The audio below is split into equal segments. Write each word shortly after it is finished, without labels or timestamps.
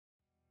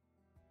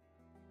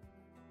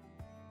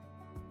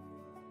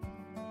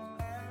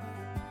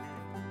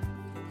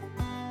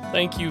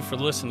Thank you for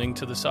listening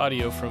to this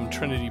audio from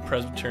Trinity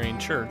Presbyterian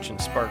Church in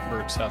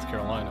Spartanburg, South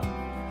Carolina.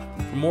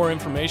 For more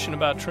information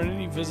about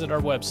Trinity, visit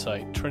our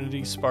website,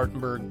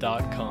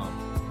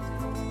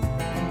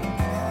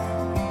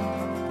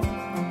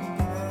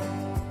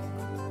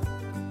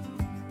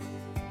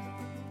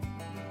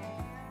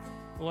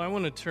 Well, I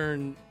want to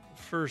turn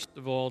first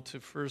of all to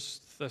 1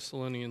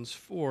 Thessalonians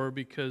 4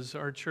 because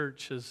our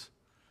church has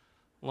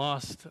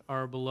lost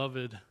our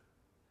beloved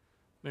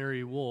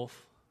Mary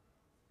Wolfe.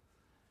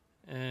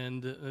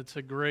 And it's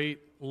a great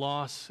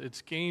loss.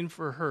 It's gain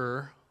for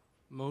her,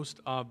 most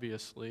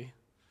obviously,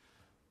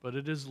 but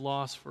it is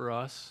loss for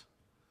us.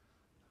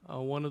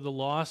 One of the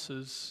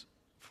losses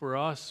for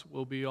us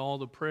will be all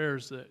the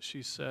prayers that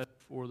she said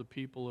for the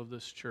people of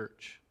this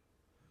church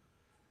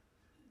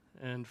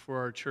and for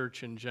our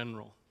church in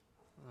general.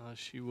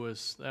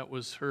 That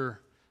was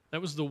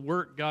the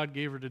work God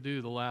gave her to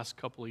do the last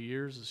couple of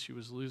years as she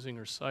was losing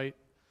her sight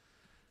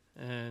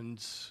and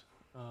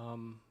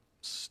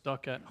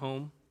stuck at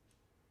home.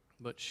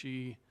 But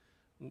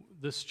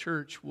this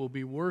church will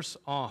be worse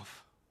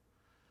off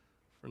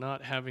for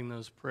not having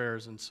those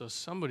prayers, and so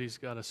somebody's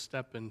got to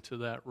step into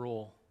that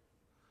role.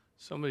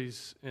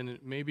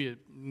 Maybe it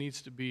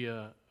needs to be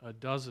a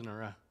dozen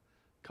or a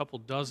couple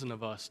dozen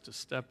of us to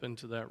step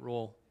into that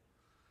role.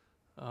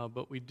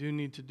 But we do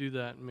need to do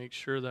that and make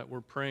sure that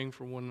we're praying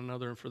for one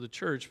another and for the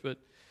church. But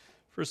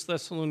 1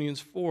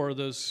 Thessalonians 4,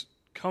 those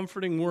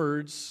comforting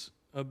words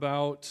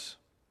about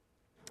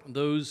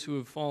those who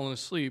have fallen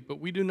asleep, but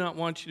we do not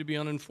want you to be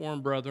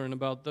uninformed, brethren,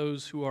 about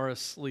those who are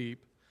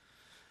asleep,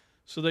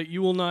 so that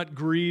you will not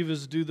grieve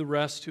as do the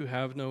rest who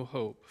have no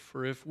hope.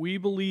 For if we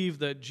believe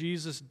that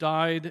Jesus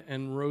died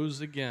and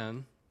rose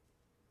again,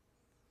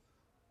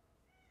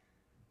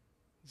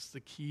 it's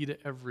the key to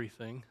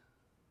everything,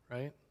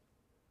 right?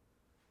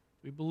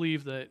 We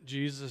believe that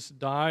Jesus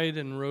died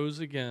and rose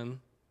again.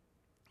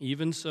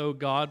 Even so,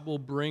 God will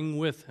bring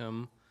with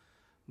him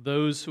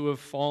those who have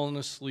fallen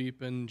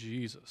asleep in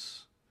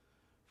Jesus.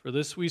 For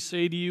this we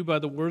say to you by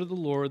the word of the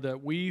Lord,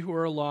 that we who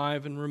are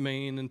alive and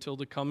remain until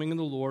the coming of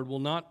the Lord will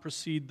not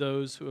precede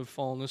those who have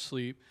fallen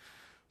asleep.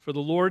 For the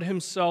Lord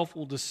himself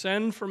will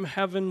descend from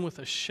heaven with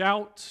a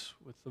shout,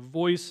 with the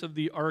voice of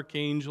the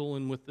archangel,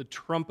 and with the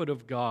trumpet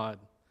of God.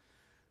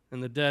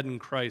 And the dead in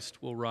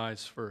Christ will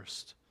rise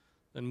first.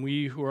 Then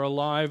we who are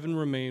alive and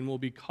remain will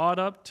be caught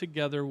up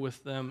together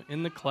with them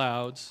in the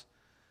clouds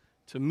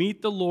to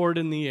meet the Lord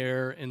in the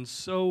air, and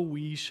so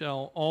we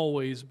shall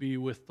always be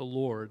with the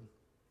Lord.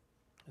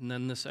 And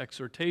then this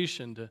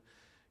exhortation to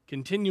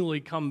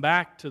continually come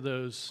back to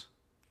those,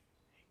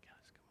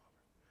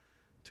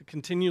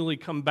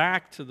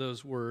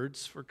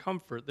 words for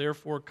comfort.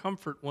 Therefore,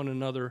 comfort one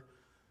another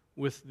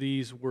with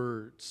these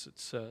words, it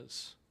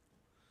says.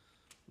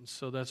 And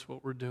so that's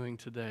what we're doing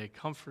today,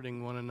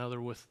 comforting one another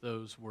with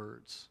those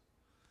words.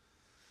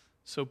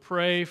 So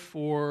pray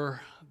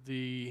for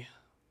the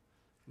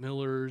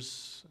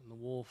Millers and the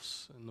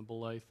Wolves and the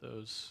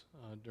Belithos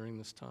during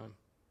this time.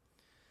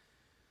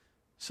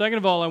 Second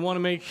of all, I want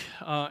to make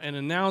an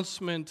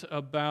announcement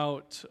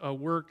about a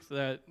work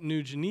that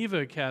New Geneva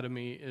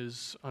Academy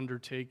is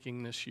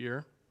undertaking this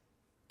year.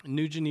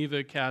 New Geneva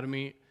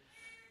Academy,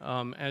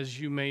 as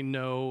you may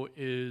know,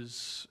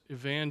 is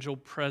Evangel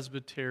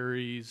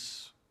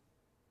Presbytery's,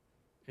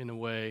 in a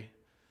way,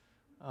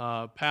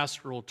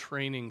 pastoral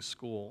training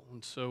school.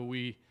 And so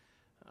we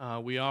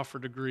offer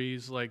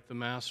degrees like the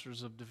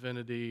Master's of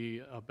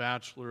Divinity, a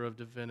Bachelor of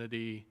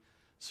Divinity,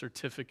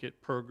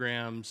 certificate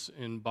programs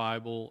in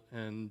Bible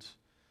and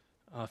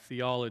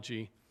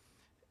theology.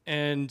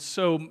 And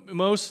so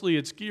mostly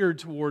it's geared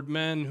toward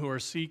men who are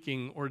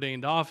seeking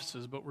ordained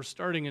offices, but we're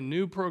starting a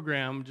new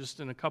program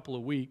just in a couple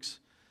of weeks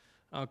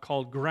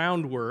called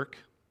Groundwork.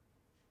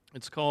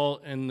 It's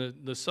called, and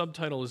the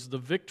subtitle is The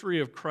Victory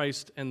of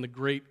Christ and the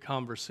Great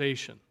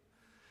Conversation.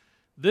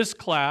 This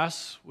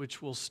class,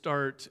 which will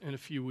start in a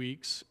few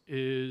weeks,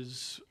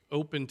 is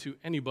open to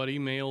anybody,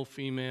 male,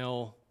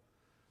 female,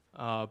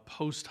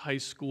 post-high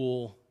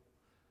school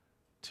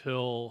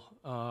till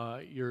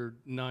you're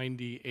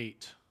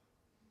 98.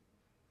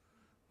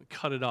 We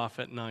cut it off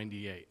at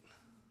 98.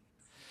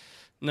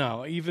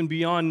 No, even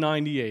beyond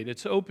 98.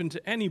 It's open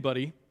to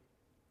anybody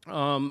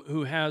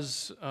who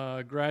has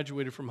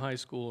graduated from high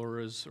school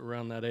or is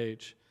around that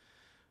age.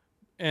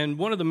 And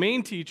one of the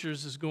main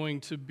teachers is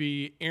going to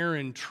be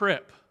Aaron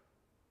Tripp,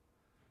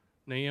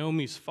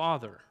 Naomi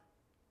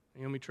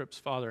Tripp's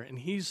father. And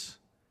he's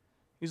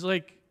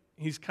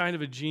kind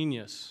of a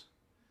genius.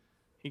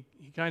 He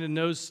kind of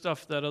knows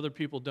stuff that other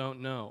people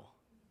don't know.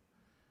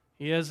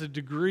 He has a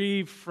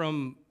degree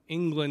from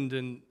England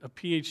and a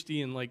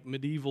PhD in like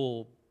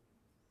medieval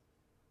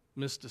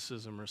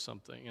mysticism or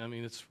something. I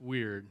mean, it's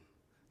weird.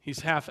 He's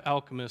half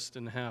alchemist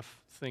and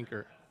half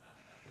thinker.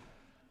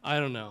 I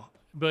don't know,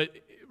 but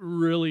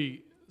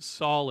really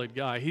solid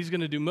guy. He's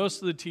going to do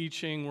most of the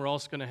teaching. We're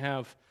also going to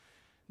have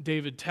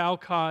David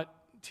Talcott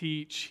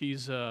teach.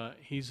 He's a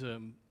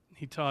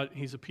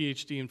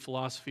PhD in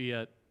philosophy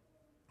at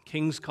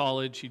King's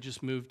College. He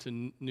just moved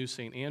to New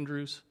St.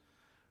 Andrews,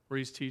 where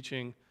he's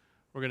teaching.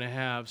 We're going to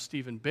have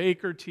Stephen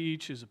Baker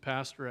teach, who's a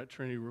pastor at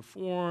Trinity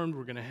Reformed.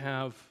 We're going to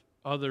have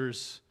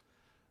others.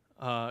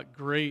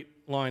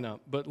 Great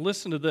lineup. But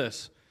listen to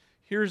this.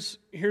 Here's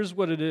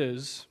what it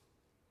is.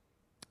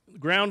 The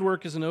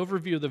groundwork is an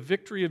overview of the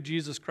victory of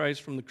Jesus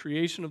Christ from the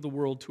creation of the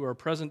world to our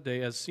present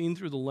day as seen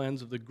through the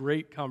lens of the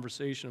great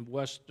conversation of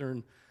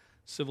Western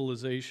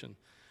civilization.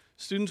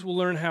 Students will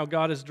learn how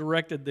God has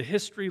directed the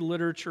history,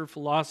 literature,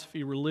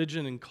 philosophy,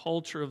 religion, and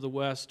culture of the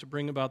West to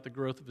bring about the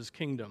growth of His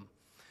kingdom.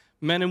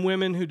 Men and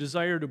women who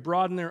desire to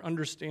broaden their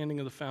understanding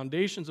of the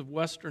foundations of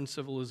Western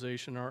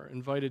civilization are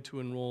invited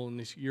to enroll in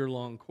this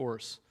year-long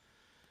course.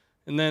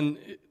 And then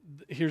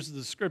here's the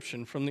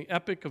description. From the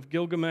Epic of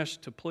Gilgamesh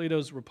to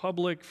Plato's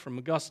Republic, from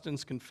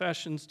Augustine's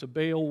Confessions to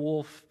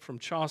Beowulf, from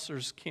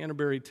Chaucer's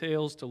Canterbury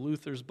Tales to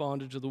Luther's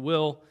Bondage of the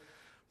Will,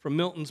 from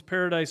Milton's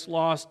Paradise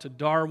Lost to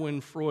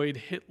Darwin, Freud,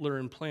 Hitler,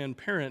 and Planned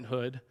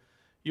Parenthood,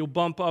 you'll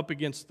bump up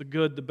against the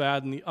good, the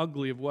bad, and the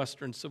ugly of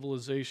Western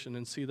civilization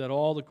and see that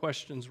all the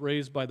questions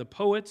raised by the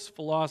poets,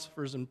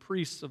 philosophers, and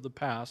priests of the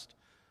past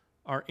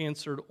are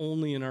answered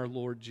only in our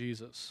Lord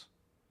Jesus.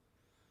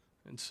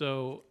 And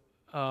so,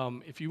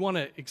 if you want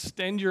to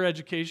extend your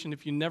education,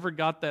 if you never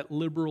got that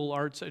liberal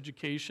arts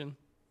education,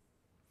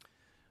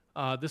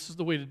 this is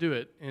the way to do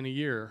it in a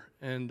year.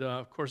 And,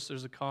 of course,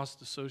 there's a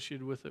cost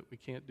associated with it. We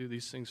can't do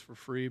these things for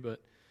free,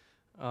 but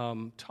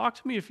talk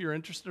to me if you're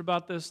interested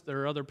about this.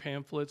 There are other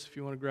pamphlets if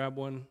you want to grab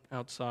one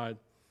outside.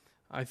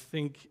 I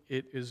think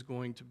it is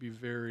going to be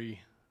very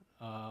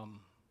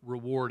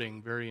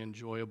rewarding, very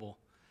enjoyable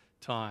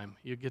time.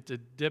 You get to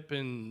dip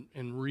in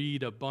and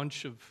read a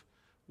bunch of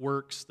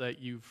works that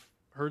you've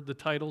heard the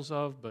titles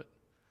of but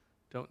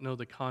don't know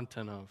the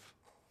content of,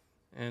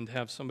 and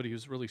have somebody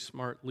who's really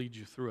smart lead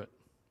you through it.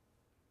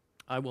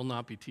 I will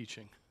not be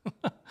teaching.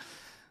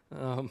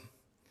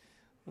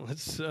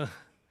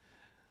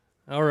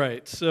 All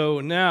right,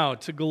 so now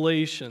to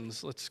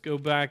Galatians. Let's go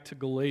back to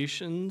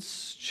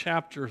Galatians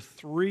chapter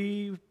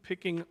 3,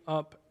 picking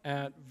up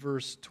at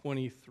verse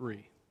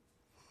 23.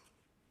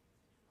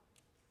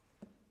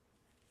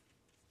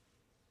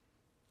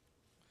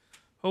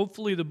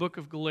 Hopefully the book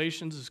of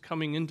Galatians is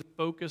coming into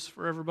focus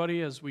for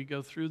everybody as we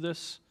go through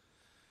this.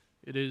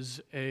 It is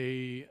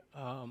a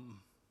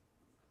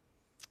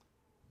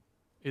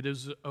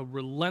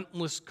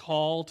relentless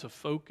call to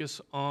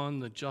focus on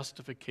the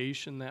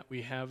justification that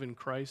we have in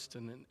Christ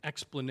and an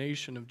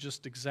explanation of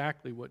just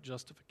exactly what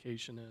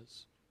justification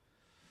is.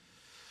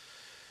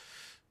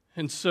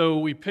 And so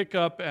we pick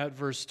up at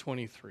verse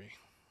 23.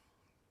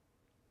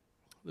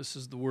 This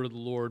is the word of the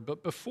Lord.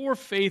 But before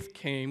faith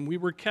came, we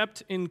were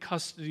kept in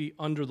custody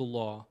under the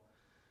law,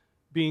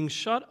 being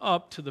shut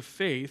up to the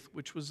faith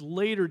which was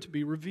later to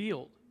be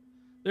revealed.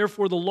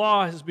 Therefore, the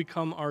law has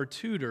become our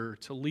tutor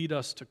to lead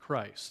us to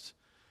Christ,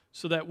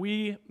 so that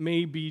we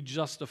may be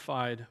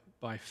justified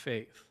by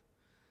faith.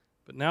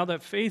 But now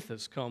that faith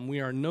has come,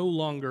 we are no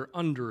longer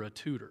under a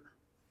tutor.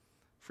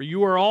 For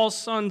you are all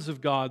sons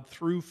of God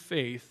through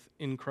faith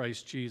in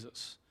Christ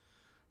Jesus.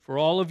 For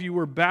all of you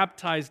were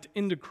baptized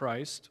into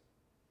Christ.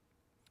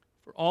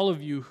 For all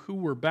of you who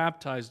were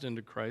baptized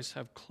into Christ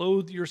have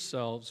clothed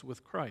yourselves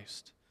with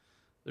Christ.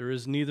 There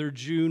is neither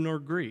Jew nor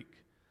Greek.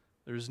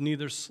 There is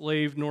neither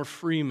slave nor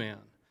free man.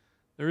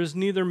 There is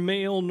neither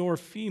male nor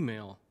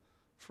female.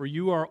 For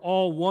you are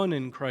all one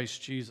in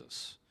Christ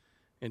Jesus.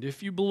 And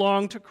if you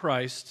belong to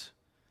Christ,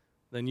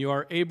 then you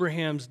are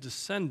Abraham's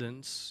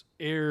descendants,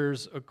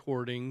 heirs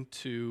according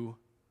to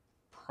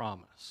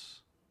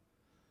promise.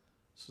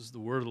 This is the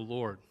word of the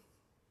Lord.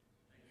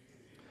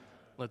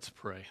 Let's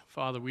pray.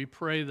 Father, we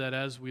pray that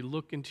as we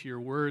look into your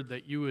word,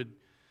 that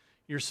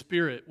your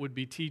Spirit would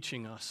be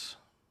teaching us.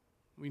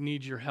 We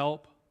need your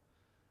help.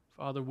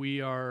 Father, we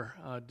are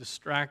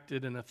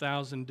distracted in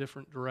 1,000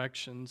 different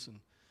directions, and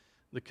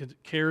the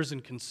cares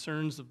and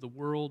concerns of the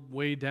world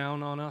weigh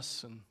down on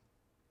us,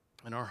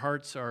 and our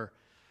hearts are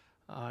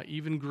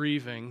even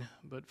grieving.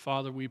 But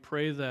Father, we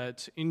pray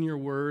that in your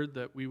word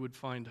that we would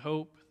find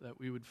hope, that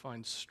we would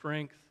find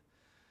strength,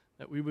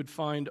 that we would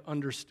find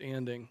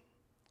understanding,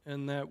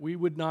 and that we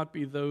would not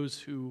be those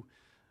who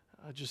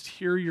just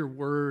hear your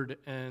word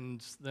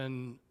and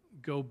then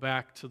go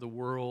back to the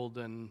world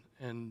and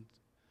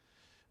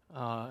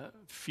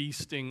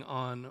feasting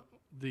on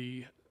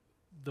the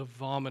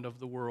vomit of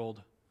the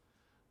world.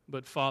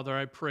 But Father,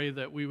 I pray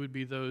that we would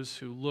be those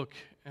who look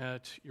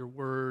at your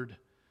word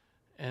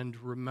and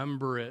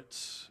remember it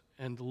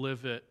and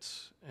live it,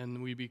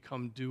 and we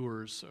become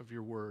doers of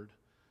your word.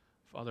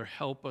 Father,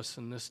 help us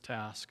in this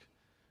task.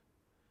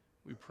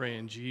 We pray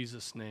in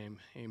Jesus' name,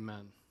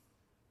 amen.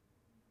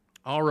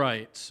 All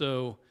right,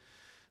 so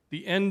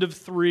the end of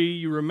 3,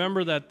 you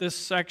remember that this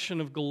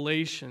section of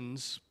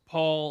Galatians,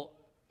 Paul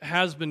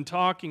has been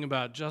talking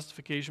about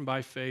justification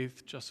by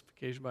faith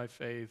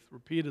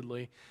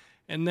repeatedly,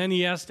 and then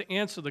he has to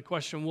answer the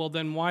question, well,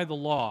 then why the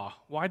law?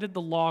 Why did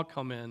the law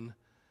come in?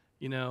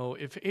 You know,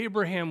 if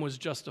Abraham was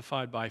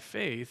justified by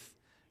faith,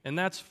 and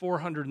that's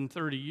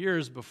 430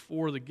 years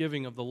before the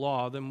giving of the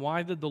law, then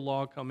why did the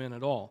law come in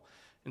at all?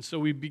 And so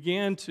we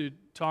began to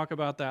talk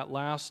about that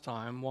last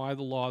time, why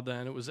the law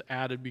then, it was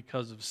added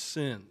because of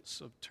sins,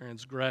 of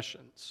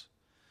transgressions,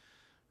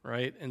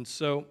 right? And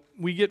so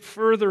we get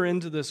further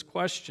into this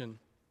question,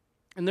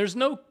 and there's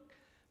no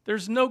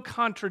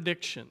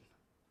contradiction,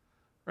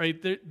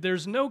 right?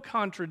 There's no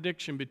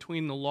contradiction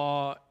between the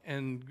law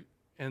and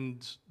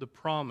the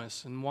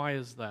promise, and why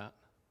is that?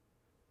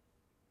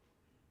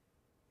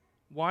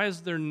 Why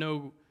is there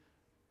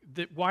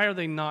why are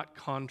they not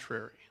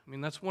contrary? I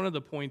mean, that's one of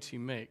the points he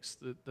makes,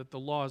 that the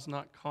law is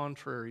not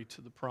contrary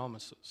to the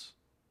promises.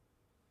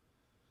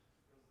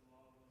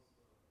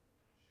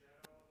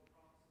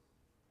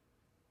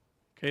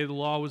 Okay, the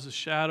law was a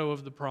shadow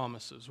of the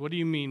promises. What do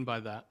you mean by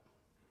that?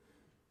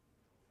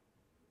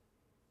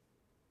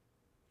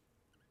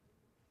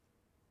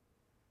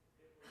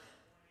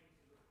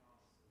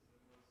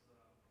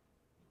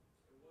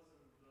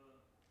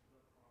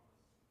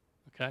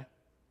 Okay.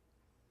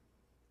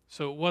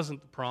 So it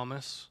wasn't the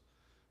promise.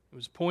 It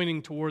was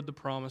pointing toward the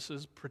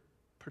promises,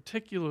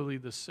 particularly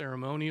the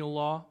ceremonial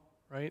law,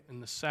 right,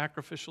 and the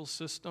sacrificial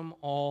system,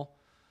 all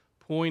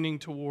pointing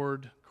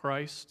toward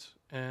Christ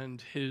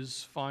and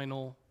his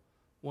final,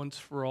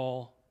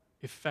 once-for-all,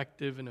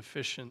 effective and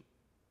efficient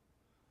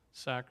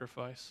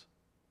sacrifice.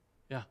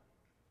 Yeah.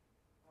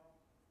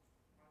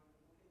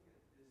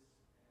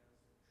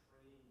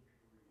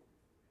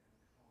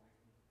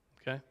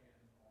 Okay.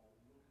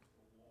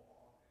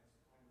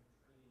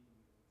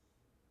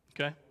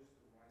 Okay.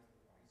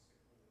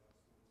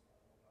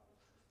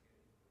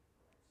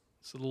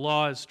 So the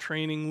law is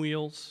training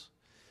wheels.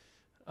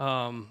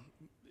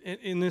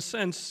 In this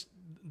sense,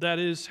 that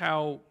is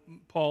how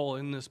Paul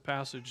in this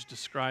passage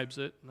describes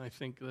it, and I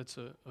think that's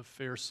a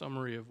fair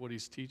summary of what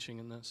he's teaching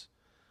in this.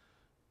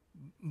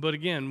 But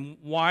again,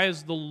 why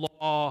is the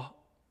law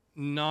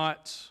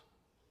not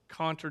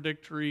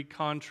contradictory,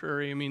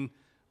 contrary? I mean,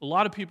 a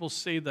lot of people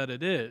say that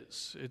it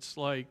is. It's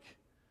like,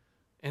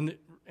 and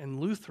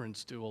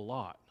Lutherans do a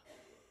lot.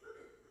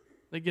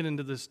 They get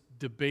into this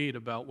debate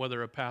about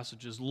whether a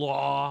passage is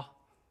law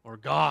or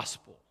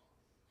gospel,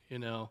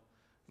 and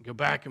go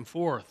back and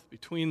forth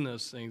between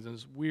those things, and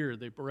it's weird.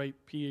 They write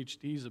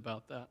PhDs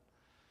about that.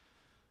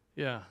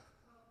 Yeah.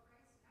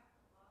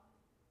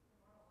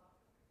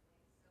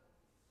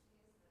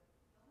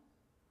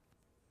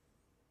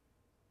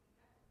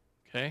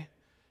 Okay.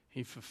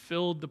 He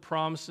fulfilled the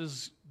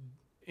promises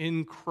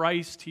in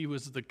Christ. He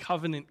was the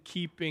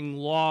covenant-keeping,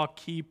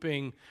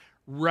 law-keeping,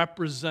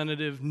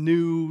 representative,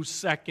 new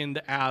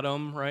second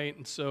Adam, right?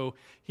 And so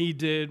he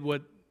did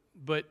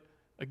but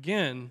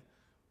again,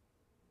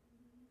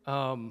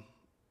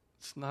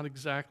 it's not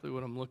exactly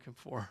what I'm looking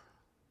for.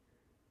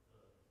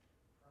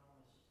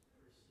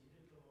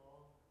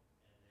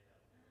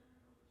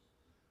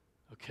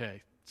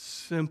 Okay,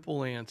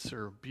 simple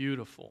answer,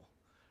 beautiful.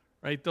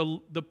 Right?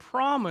 The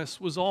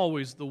promise was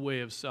always the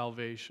way of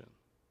salvation.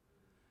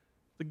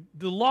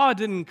 The law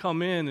didn't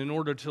come in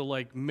order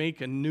to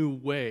make a new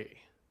way.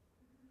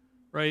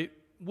 Right?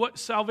 What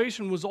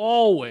salvation was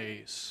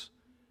always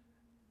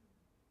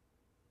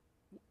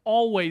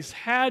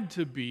had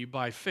to be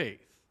by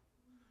faith.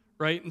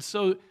 Right? And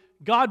so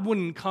God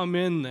wouldn't come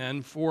in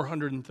then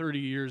 430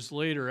 years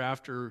later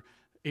after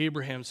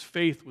Abraham's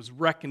faith was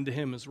reckoned to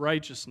him as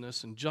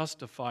righteousness and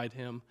justified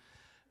him.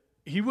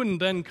 He wouldn't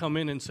then come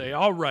in and say,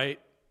 all right,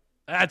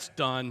 that's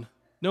done.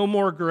 No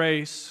more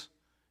grace.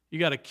 You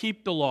got to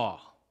keep the law.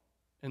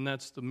 And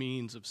that's the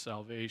means of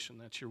salvation.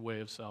 That's your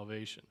way of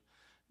salvation.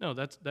 No,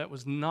 that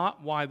was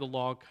not why the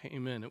law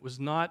came in. It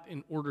was not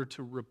in order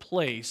to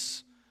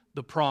replace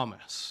the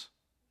promise.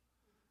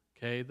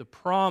 Okay, the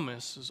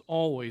promise has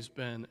always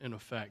been in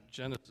effect.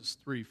 Genesis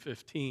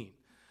 3:15,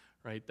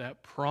 right?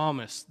 That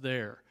promise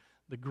there.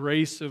 The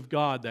grace of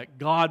God, that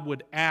God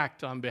would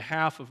act on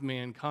behalf of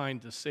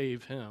mankind to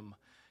save him.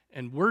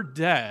 And we're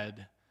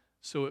dead,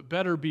 so it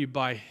better be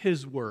by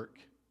his work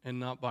and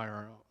not by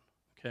our own.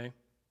 Okay?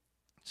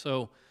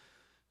 So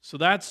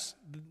that's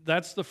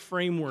the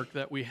framework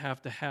that we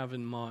have to have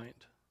in mind.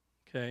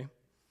 Okay?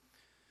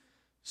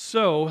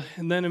 So,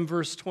 and then in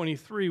verse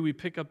 23, we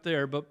pick up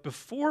there, but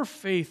before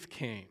faith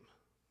came,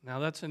 now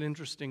that's an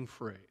interesting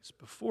phrase.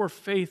 Before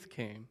faith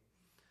came,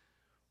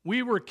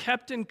 we were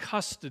kept in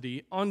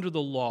custody under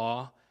the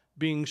law,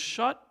 being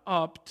shut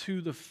up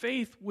to the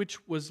faith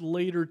which was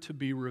later to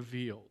be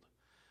revealed.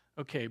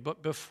 Okay,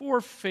 but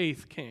before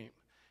faith came,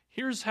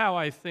 here's how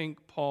I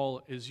think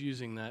Paul is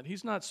using that.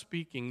 He's not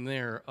speaking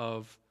there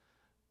of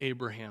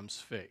Abraham's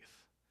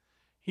faith.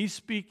 He's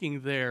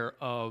speaking there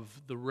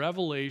of the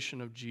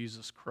revelation of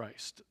Jesus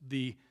Christ,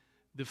 the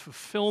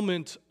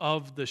fulfillment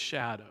of the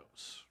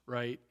shadows,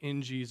 right,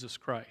 in Jesus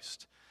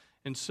Christ.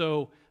 And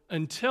so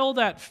until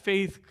that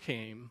faith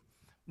came,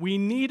 we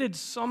needed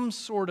some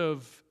sort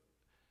of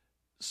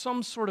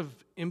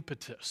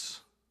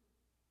impetus,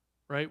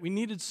 right? We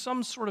needed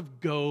some sort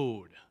of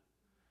goad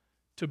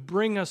to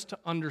bring us to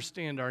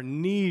understand our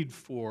need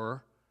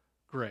for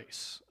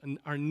grace and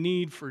our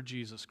need for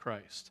Jesus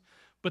Christ.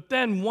 But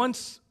then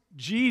once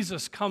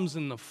Jesus comes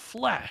in the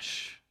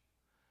flesh,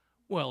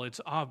 well,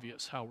 it's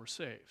obvious how we're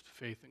saved,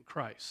 faith in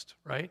Christ,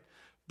 right?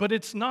 But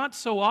it's not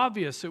so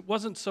obvious. It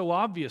wasn't so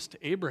obvious to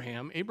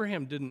Abraham.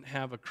 Abraham didn't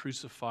have a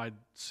crucified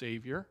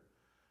Savior,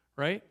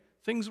 right?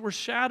 Things were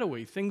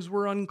shadowy. Things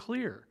were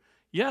unclear.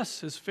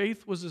 Yes, his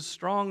faith was as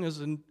strong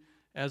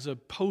as a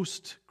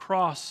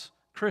post-cross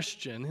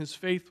Christian. His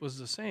faith was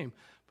the same.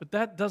 But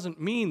that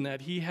doesn't mean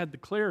that he had the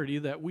clarity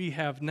that we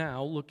have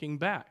now looking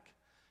back.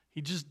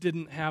 He just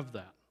didn't have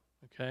that,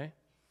 okay?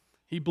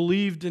 He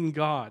believed in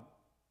God,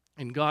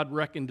 and God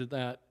reckoned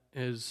that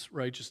as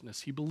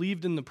righteousness. He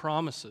believed in the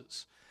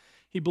promises.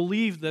 He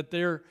believed that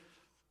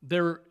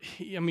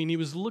he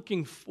was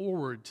looking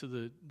forward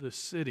to the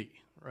city,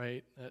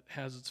 right, that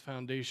has its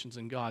foundations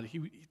in God.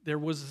 There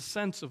was a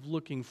sense of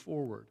looking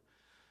forward.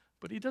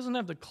 But he doesn't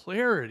have the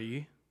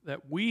clarity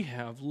that we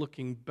have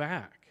looking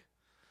back.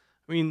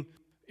 I mean,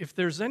 if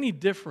there's any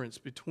difference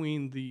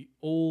between the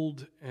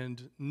old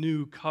and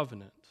new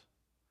covenant,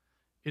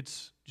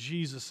 it's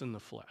Jesus in the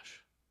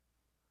flesh.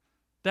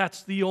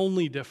 That's the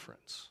only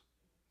difference,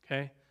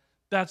 okay?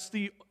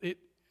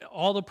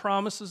 All the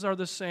promises are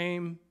the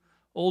same,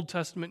 Old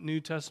Testament, New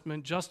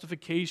Testament.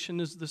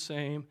 Justification is the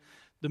same.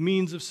 The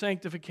means of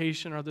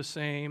sanctification are the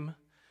same.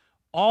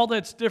 All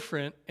that's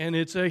different, and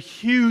it's a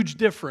huge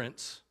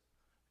difference,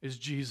 is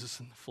Jesus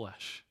in the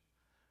flesh,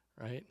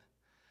 right?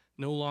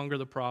 No longer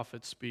the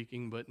prophet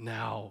speaking, but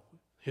now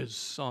his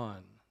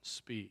Son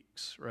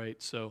speaks,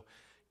 right? So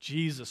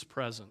Jesus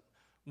present.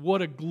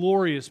 What a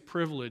glorious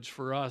privilege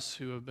for us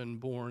who have been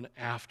born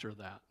after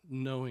that,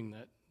 knowing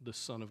that the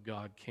Son of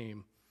God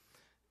came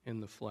in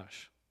the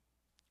flesh.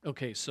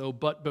 Okay, so,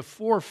 but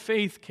before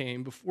faith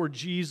came, before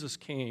Jesus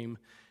came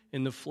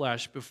in the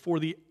flesh,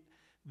 before the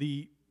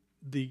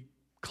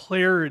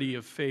clarity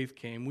of faith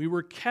came, we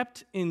were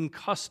kept in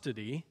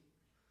custody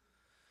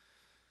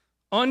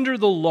under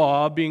the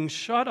law, being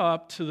shut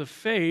up to the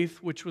faith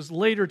which was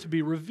later to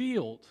be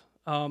revealed.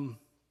 And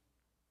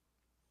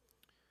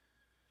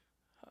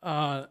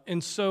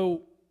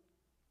so,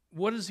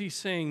 what is he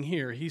saying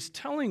here? He's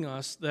telling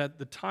us that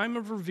the time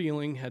of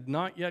revealing had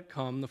not yet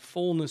come, the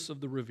fullness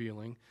of the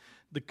revealing.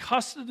 The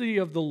custody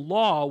of the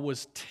law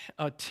was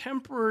a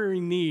temporary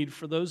need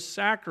for those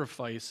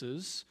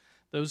sacrifices,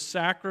 those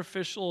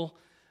sacrificial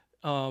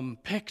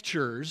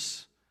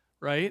pictures,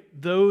 right?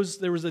 There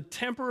was a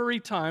temporary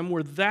time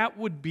where that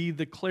would be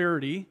the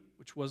clarity,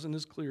 which wasn't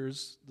as clear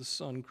as the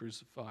Son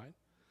crucified.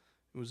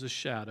 It was a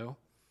shadow,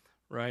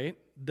 right?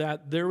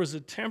 That there was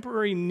a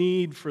temporary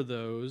need for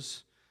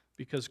those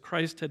because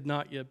Christ had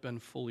not yet been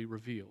fully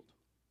revealed.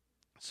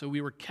 So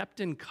we were kept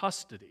in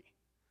custody,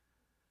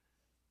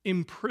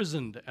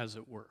 imprisoned, as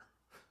it were.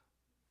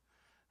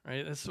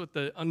 Right? That's what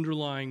the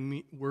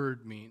underlying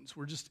word means.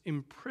 We're just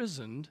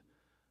imprisoned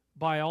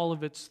by all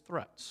of its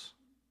threats,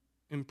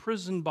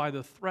 imprisoned by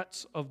the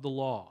threats of the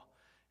law,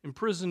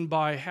 imprisoned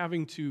by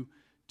having to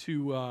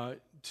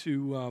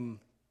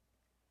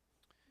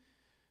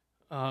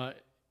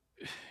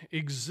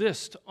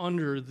exist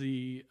under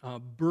the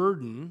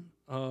burden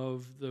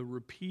of the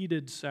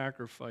repeated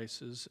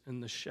sacrifices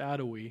and the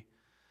shadowy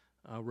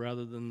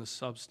rather than the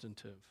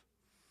substantive.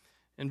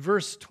 And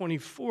verse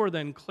 24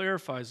 then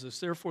clarifies this.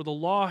 Therefore, the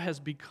law has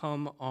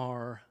become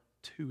our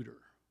tutor.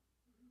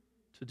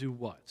 To do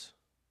what?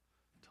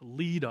 To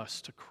lead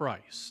us to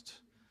Christ,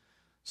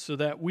 so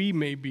that we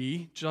may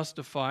be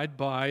justified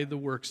by the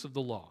works of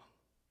the law.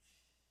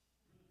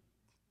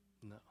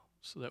 No,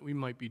 so that we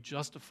might be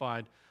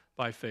justified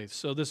by faith.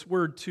 So this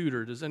word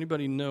tutor, does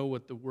anybody know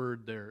what the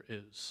word there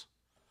is?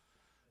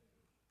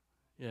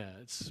 Yeah,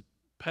 it's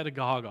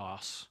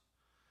pedagogos,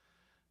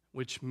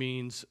 which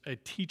means a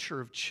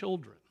teacher of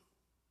children,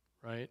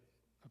 right?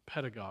 A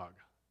pedagogue.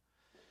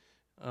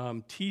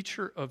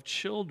 Teacher of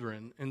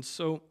children. And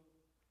so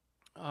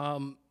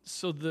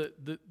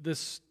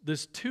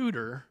this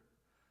tutor,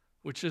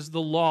 which is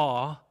the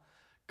law,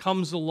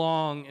 comes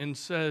along and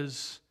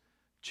says,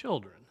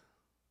 children,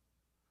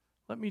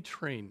 let me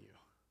train you.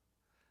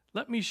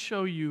 Let me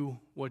show you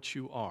what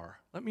you are.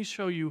 Let me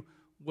show you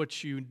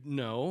what you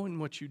know and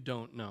what you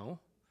don't know,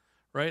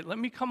 right? Let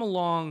me come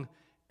along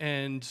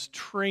and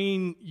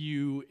train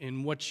you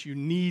in what you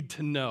need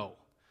to know.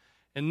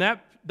 And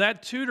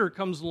that tutor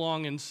comes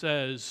along and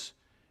says,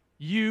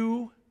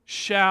 you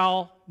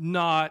shall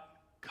not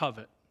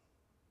covet.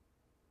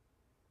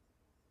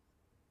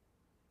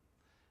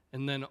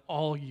 And then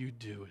all you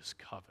do is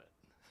covet.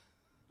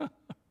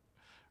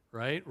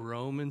 Right?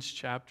 Romans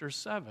chapter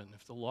 7.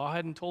 If the law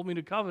hadn't told me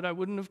to covet, I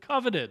wouldn't have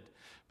coveted.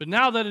 But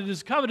now that it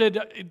is coveted,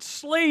 it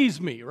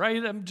slays me,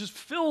 right? I'm just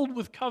filled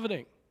with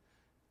coveting.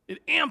 It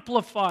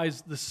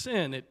amplifies the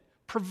sin. It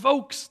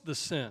provokes the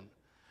sin,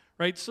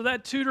 right? So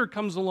that tutor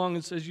comes along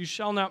and says, you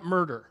shall not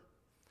murder.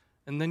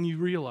 And then you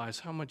realize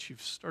how much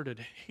you've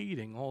started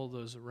hating all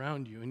those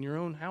around you, in your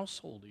own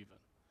household even,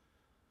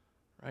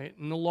 right?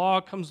 And the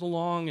law comes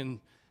along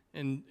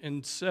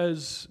and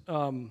says,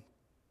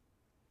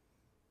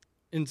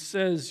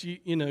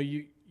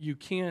 you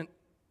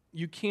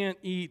can't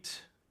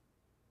eat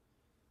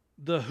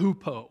the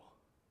hupo.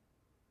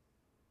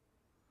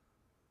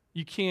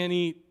 You can't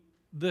eat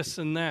this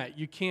and that.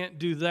 You can't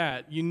do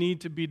that. You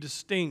need to be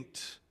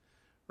distinct,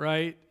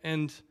 right?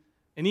 And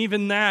And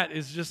even that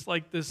is just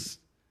like this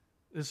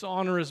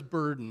onerous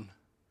burden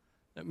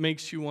that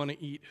makes you want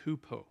to eat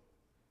hoopoe,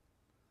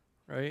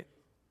 right?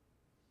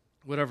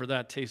 Whatever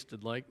that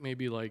tasted like,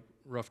 maybe like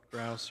ruffed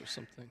grouse or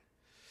something.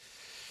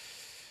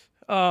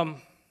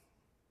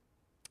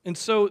 And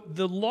so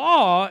the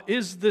law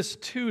is this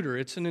tutor.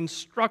 It's an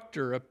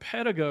instructor, a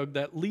pedagogue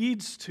that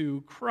leads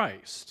to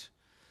Christ.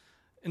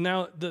 And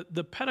now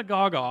the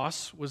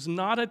pedagogos was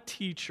not a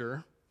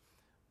teacher.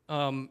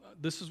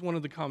 This is one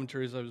of the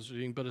commentaries I was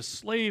reading, but a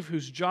slave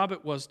whose job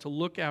it was to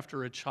look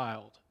after a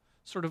child,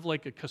 sort of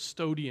like a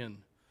custodian.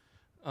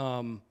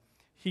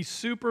 He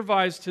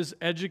supervised his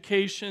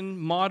education,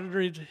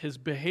 monitored his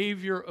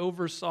behavior,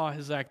 oversaw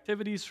his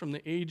activities from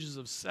the ages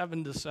of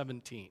 7 to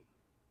 17.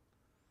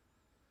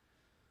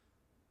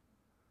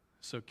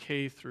 So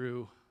K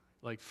through,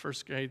 like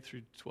first grade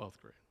through 12th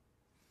grade.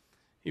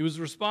 He was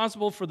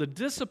responsible for the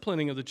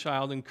disciplining of the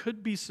child and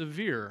could be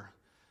severe.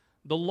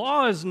 The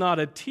law is not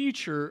a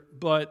teacher,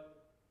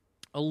 but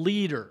a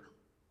leader.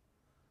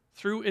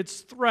 Through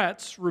its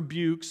threats,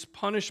 rebukes,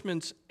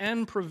 punishments,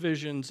 and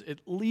provisions,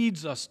 it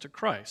leads us to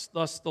Christ.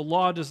 Thus, the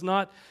law does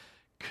not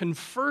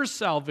confer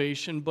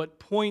salvation, but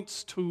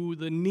points to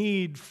the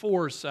need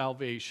for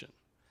salvation.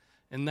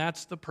 And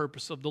that's the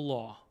purpose of the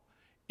law.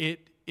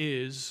 It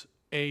is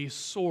a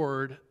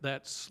sword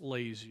that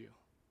slays you.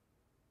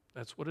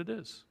 That's what it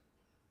is.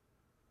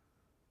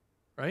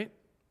 Right?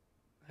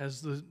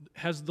 Has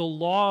the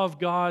law of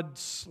God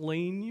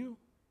slain you?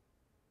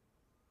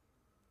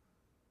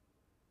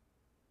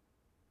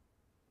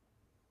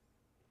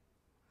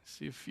 I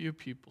see a few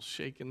people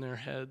shaking their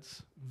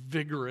heads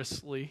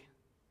vigorously.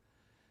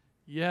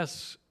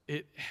 Yes,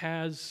 it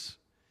has.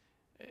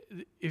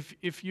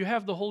 If you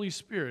have the Holy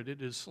Spirit,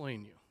 it has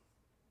slain you.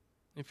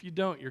 If you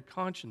don't, your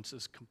conscience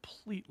is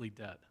completely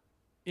dead,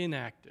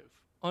 inactive,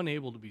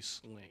 unable to be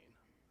slain.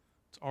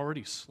 It's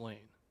already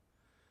slain.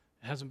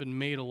 It hasn't been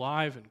made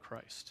alive in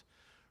Christ,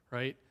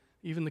 right?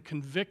 Even the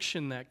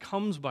conviction that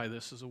comes by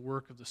this is a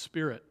work of the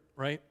Spirit,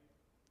 right?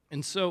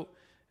 And so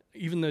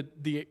even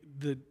the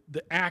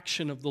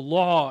action of the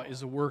law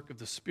is a work of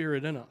the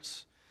Spirit in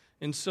us.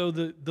 And so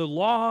the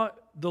law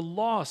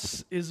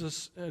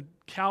is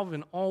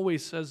Calvin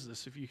always says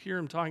this. If you hear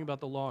him talking about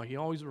the law, he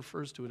always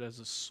refers to it as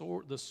the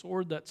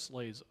sword that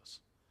slays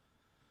us.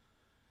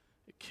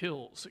 It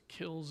kills,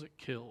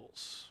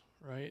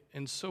 right?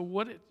 And so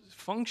what its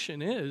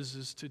function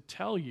is to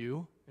tell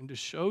you and to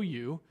show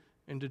you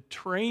and to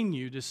train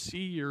you to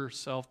see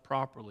yourself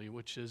properly,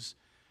 which is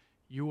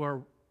you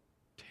are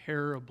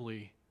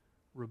terribly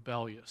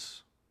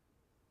rebellious.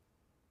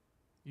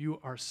 You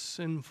are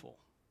sinful.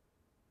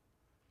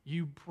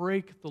 You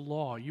break the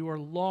law. You are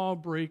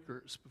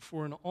lawbreakers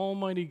before an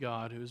almighty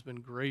God who has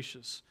been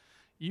gracious.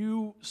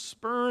 You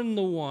spurn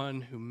the one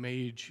who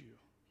made you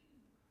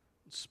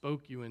and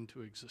spoke you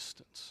into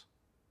existence,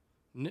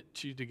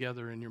 knit you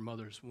together in your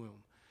mother's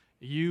womb.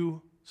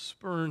 You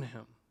spurn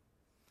him.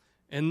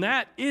 And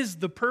that is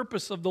the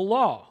purpose of the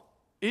law.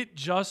 It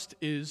just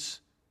is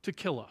to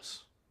kill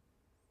us.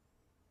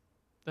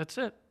 That's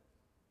it.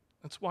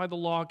 That's why the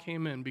law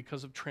came in,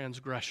 because of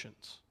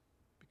transgressions,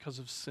 because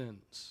of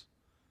sins.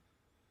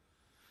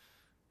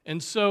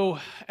 And so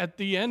at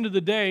the end of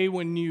the day,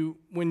 when you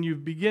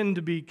begin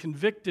to be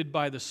convicted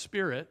by the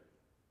Spirit,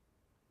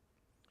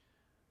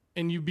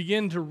 and you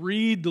begin to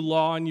read the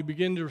law, and you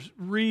begin to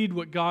read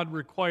what God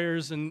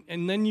requires, and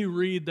then you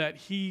read that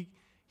He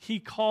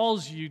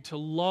calls you to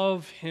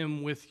love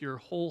Him with your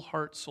whole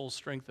heart, soul,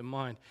 strength, and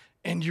mind,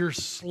 and you're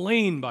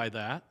slain by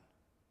that,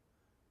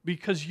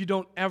 because you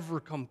don't ever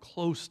come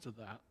close to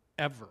that,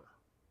 ever,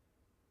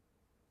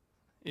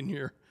 in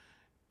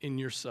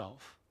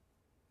yourself.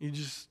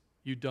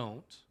 You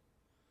don't.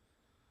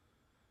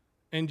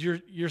 And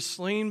you're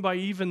slain by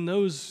even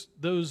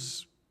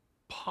those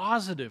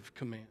positive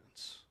commands.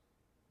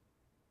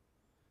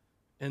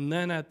 And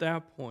then at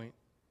that point,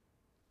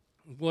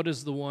 what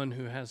does the one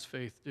who has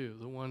faith do?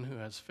 The one who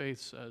has faith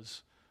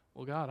says,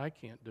 well, God, I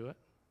can't do it.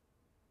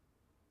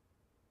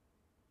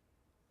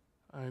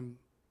 I'm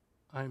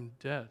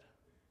dead.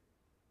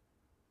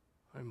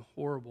 I'm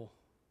horrible.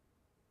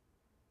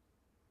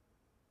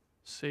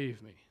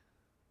 Save me.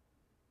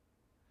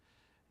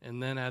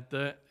 And then at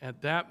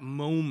that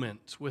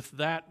moment, with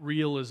that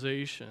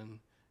realization,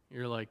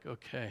 you're like,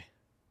 okay,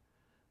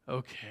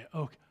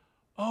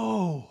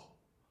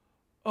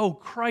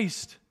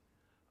 Christ,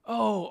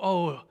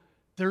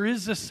 there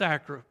is a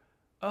sacrifice.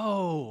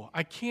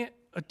 I can't,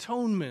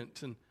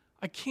 atonement, and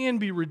I can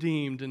be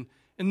redeemed, and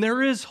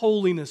there is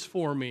holiness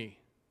for me,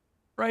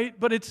 right?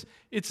 But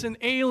it's an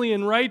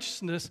alien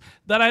righteousness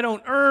that I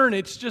don't earn.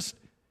 It's just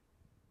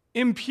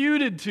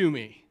imputed to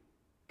me.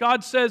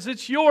 God says,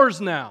 it's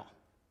yours now.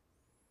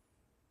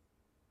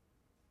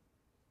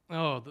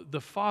 Oh,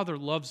 the Father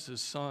loves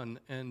His Son,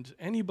 and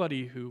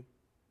anybody who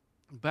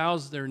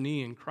bows their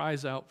knee and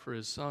cries out for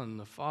His Son,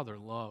 the Father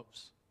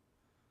loves.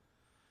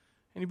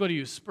 Anybody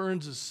who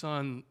spurns His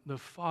Son, the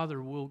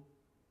Father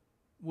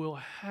will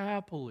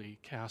happily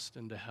cast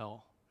into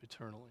hell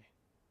eternally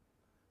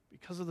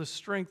because of the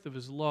strength of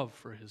His love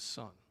for His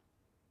Son.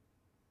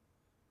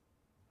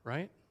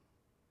 right?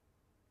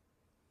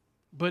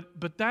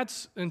 But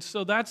that's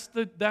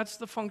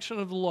the function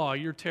of the law.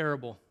 You're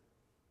terrible.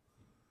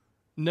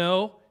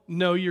 No,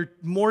 you're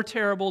more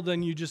terrible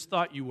than you just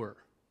thought you were.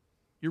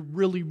 You're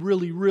really,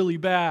 really, really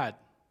bad.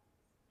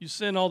 You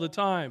sin all the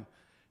time.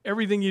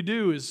 Everything you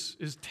do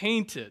is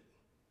tainted.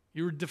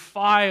 You're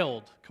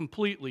defiled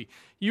completely.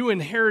 You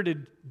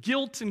inherited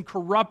guilt and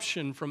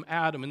corruption from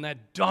Adam, and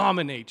that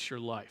dominates your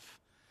life.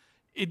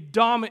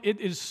 It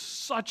is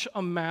such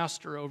a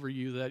master over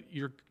you that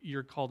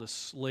you're called a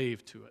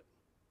slave to it.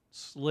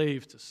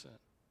 Slave to sin.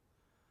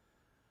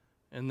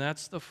 And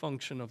that's the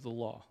function of the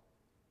law.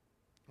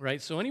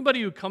 Right? So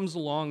anybody who comes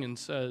along and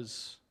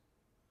says,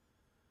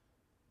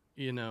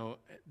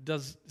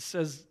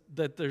 says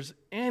that there's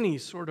any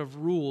sort of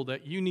rule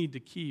that you need to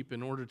keep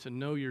in order to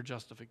know your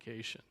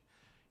justification,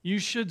 you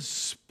should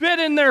spit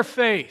in their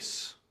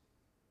face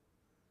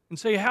and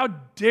say, how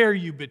dare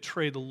you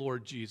betray the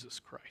Lord Jesus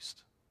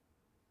Christ?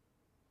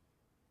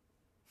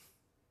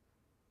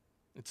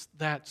 It's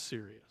that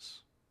serious.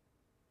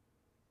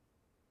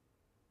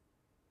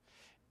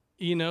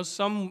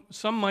 Some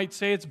might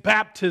say it's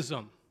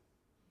baptism.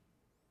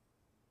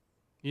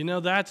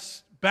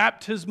 That's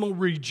baptismal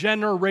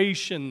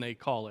regeneration, they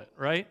call it,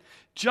 right?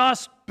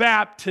 Just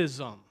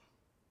baptism.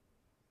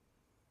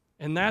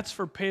 And that's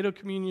for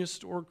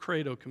paedocommunists or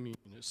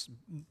credo-communists.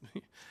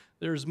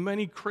 There's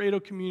many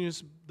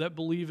credo-communists that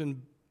believe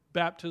in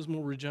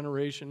baptismal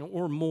regeneration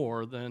or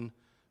more than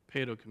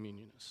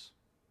paedocommunists.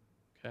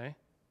 Okay?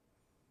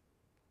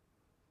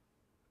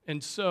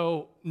 And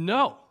so,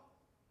 no,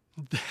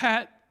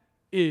 that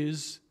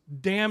is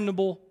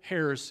damnable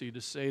heresy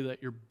to say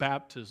that your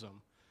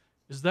baptism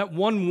is that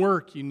one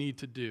work you need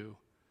to do,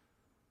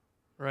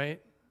 right?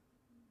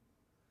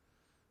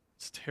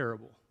 It's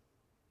terrible.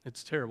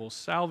 It's terrible.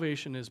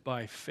 Salvation is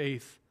by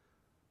faith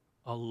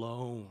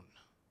alone.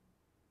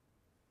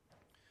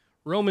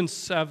 Romans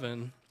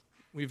 7,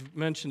 we've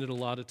mentioned it a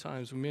lot of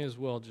times. We may as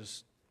well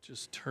just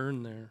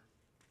turn there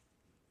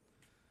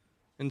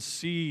and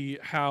see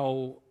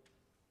how,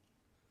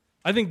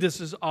 I think this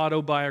is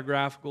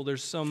autobiographical.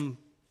 There's some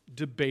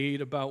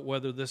debate about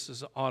whether this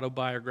is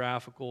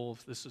autobiographical,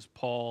 if this is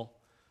Paul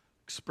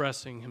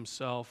expressing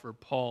himself or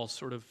Paul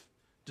sort of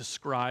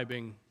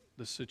describing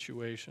the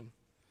situation.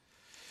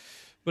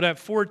 But at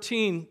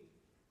 14,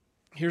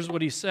 here's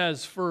what he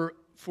says, For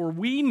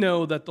we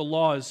know that the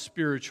law is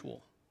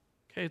spiritual.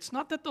 Okay, it's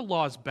not that the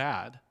law is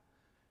bad.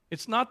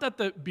 It's not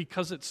that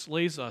because it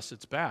slays us,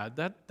 it's bad.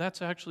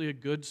 That's actually a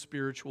good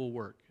spiritual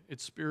work.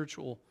 It's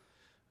spiritual.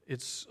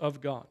 It's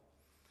of God.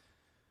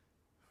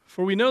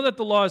 For we know that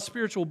the law is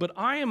spiritual, but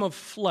I am of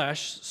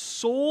flesh,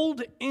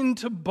 sold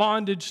into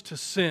bondage to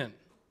sin.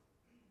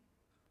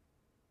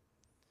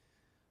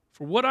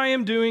 For what I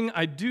am doing,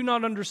 I do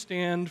not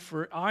understand,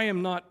 for I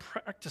am not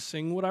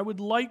practicing what I would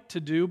like to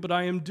do, but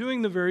I am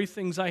doing the very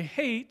things I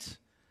hate.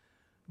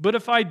 But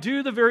if I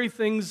do the very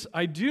things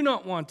I do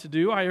not want to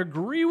do, I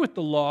agree with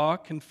the law,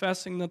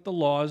 confessing that the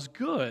law is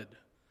good.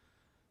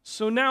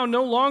 So now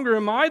no longer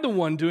am I the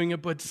one doing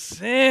it, but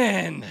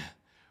sin,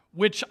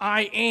 which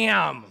I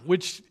am,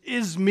 which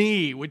is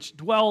me, which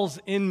dwells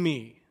in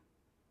me.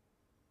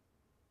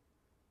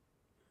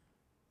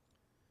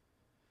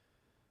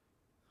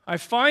 I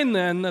find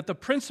then that the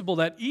principle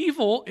that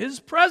evil is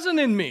present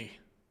in me,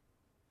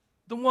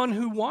 the one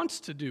who wants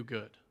to do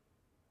good.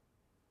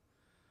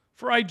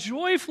 For I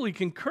joyfully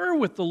concur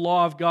with the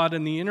law of God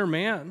in the inner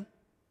man,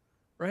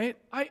 right?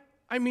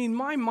 I mean,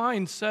 my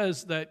mind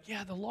says that,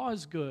 yeah, the law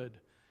is good.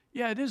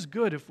 Yeah, it is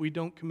good if we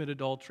don't commit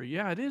adultery.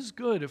 Yeah, it is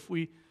good if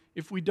we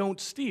don't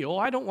steal.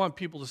 I don't want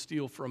people to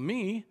steal from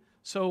me,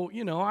 so,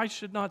 I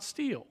should not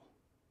steal.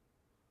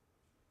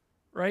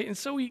 Right? And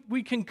so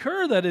we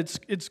concur that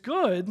it's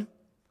good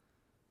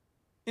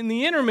in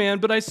the inner man,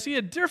 but I see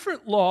a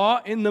different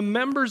law in the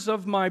members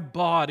of my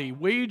body,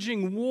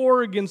 waging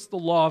war against the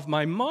law of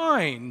my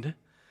mind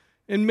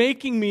and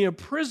making me a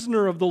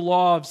prisoner of the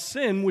law of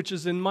sin which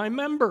is in my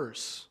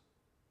members.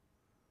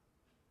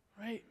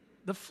 Right?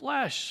 The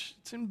flesh,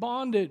 it's in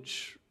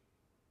bondage.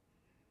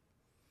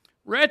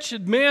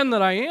 Wretched man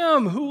that I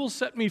am, who will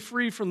set me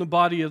free from the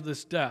body of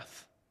this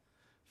death?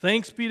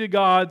 Thanks be to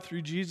God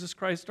through Jesus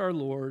Christ our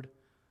Lord.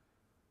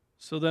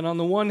 So then on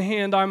the one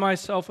hand, I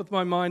myself with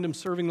my mind am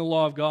serving the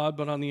law of God,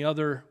 but on the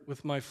other,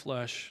 with my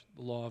flesh,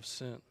 the law of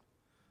sin.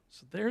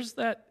 So there's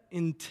that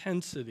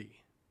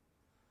intensity.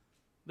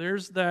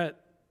 There's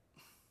that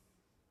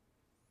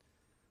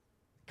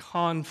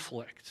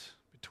conflict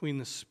between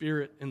the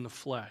spirit and the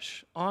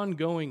flesh,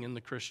 ongoing in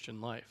the Christian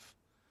life.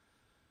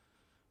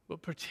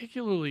 But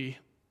particularly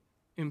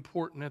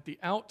important at the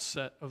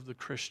outset of the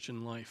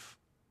Christian life,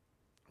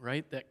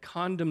 right? That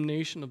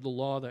condemnation of the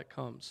law that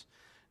comes.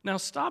 Now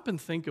stop and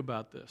think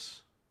about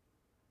this.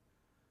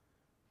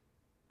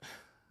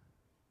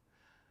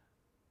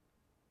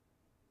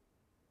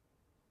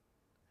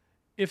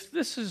 If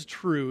this is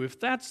true, if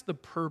that's the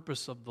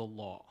purpose of the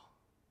law,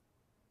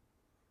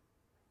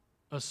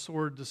 a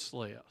sword to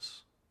slay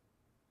us,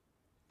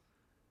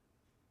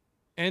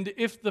 and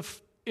if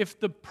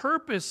the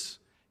purpose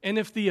And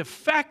if the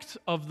effect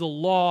of the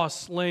law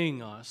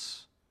slaying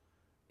us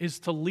is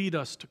to lead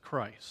us to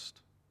Christ,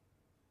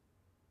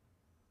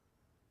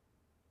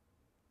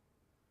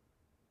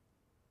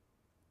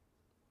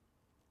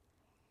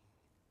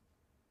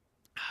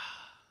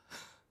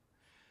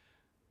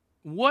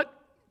 what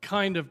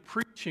kind of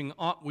preaching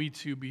ought we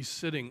to be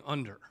sitting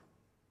under?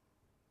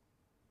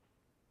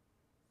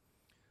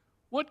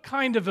 What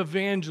kind of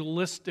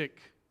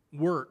evangelistic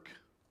work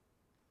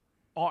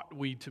ought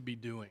we to be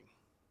doing?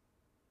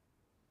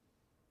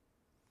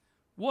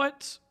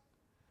 What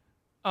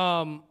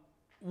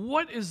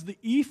is the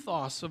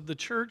ethos of the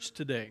church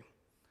today?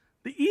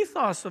 The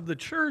ethos of the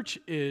church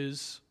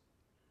is,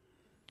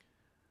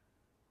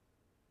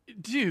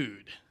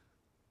 dude,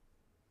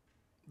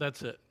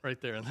 that's it right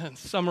there. That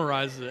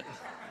summarizes it.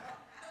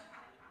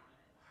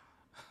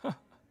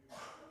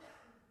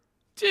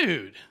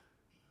 Dude,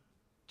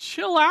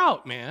 chill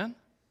out, man.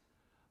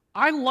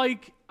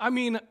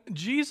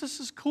 Jesus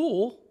is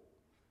cool,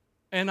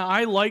 and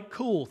I like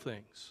cool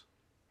things.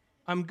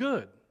 I'm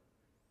good.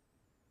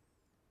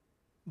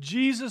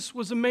 Jesus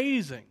was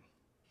amazing,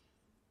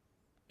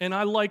 and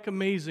I like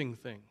amazing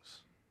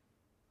things.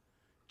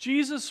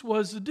 Jesus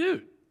was a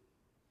dude,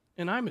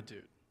 and I'm a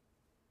dude.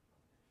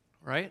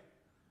 Right?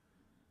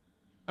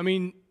 I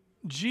mean,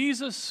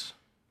 Jesus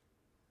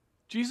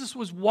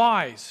was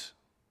wise.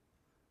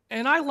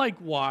 And I like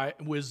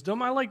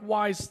wisdom. I like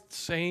wise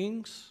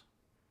sayings.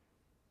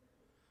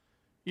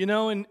 You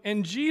know,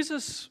 and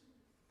Jesus,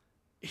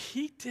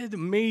 he did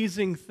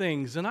amazing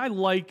things. And I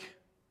like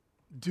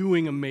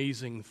doing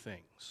amazing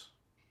things.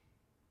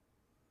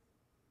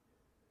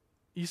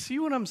 You see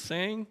what I'm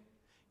saying?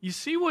 You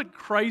see what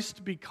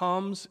Christ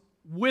becomes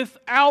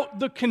without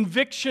the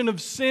conviction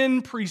of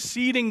sin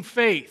preceding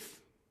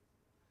faith?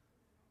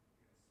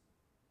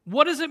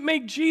 What does it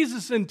make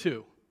Jesus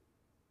into?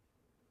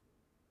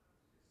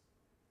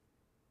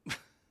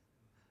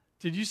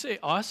 Did you say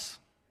us?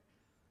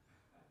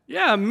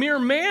 Yeah, a mere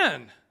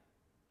man.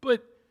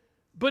 But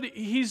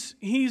he's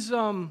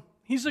a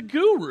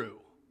guru.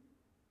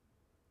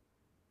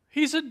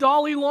 He's a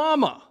Dalai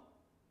Lama.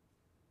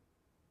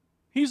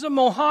 He's a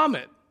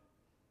Mohammed.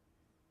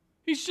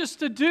 He's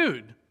just a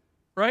dude,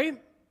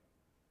 right?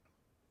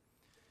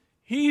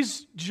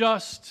 He's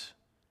just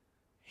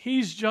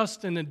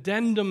an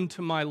addendum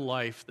to my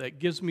life that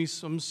gives me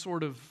some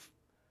sort of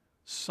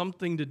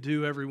something to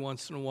do every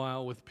once in a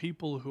while with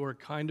people who are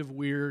kind of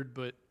weird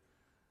but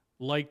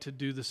like to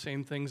do the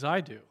same things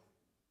I do.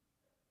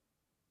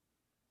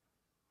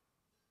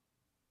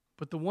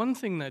 But the one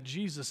thing that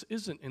Jesus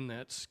isn't in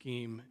that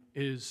scheme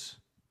is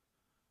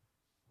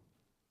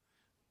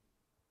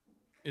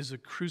a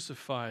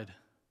crucified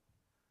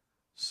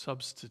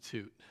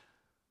substitute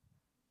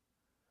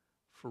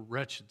for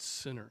wretched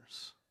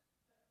sinners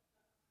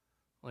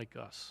like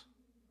us.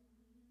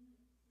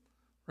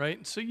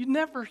 Right? So you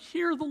never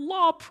hear the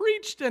law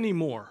preached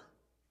anymore.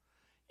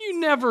 You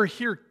never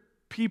hear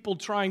people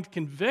trying to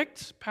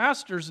convict.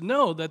 Pastors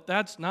know that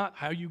that's not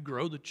how you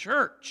grow the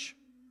church.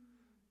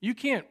 You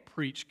can't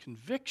preach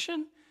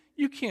conviction.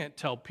 You can't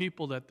tell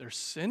people that they're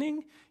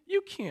sinning.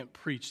 You can't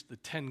preach the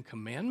 10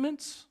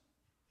 Commandments.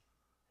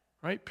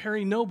 Right?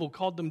 Perry Noble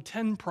called them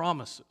 10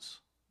 promises.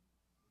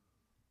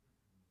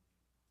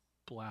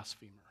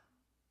 Blasphemer.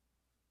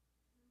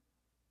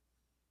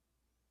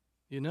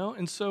 You know,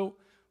 and so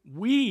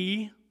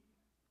we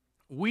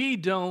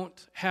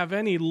don't have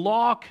any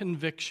law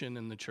conviction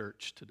in the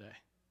church today.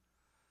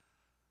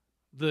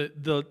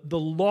 The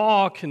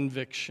law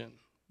conviction,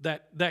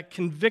 that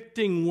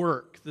convicting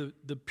work,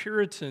 the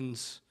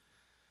Puritans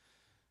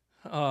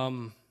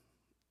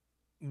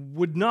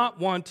would not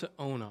want to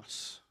own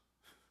us.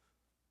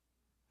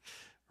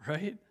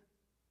 Right?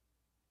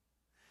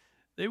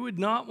 They would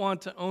not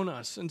want to own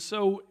us. And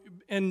so,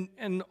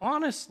 and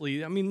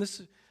honestly, I mean,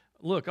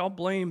 look, I'll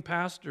blame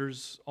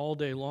pastors all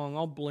day long.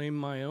 I'll blame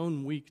my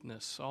own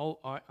weakness.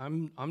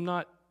 I'm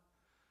not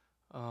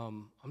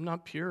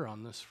pure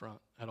on this front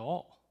at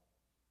all,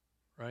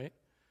 right?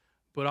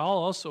 But I'll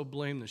also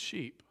blame the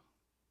sheep.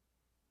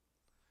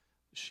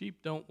 The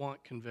sheep don't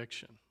want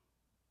conviction,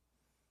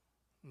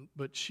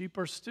 but sheep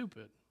are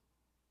stupid,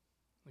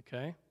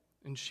 okay?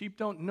 And sheep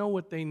don't know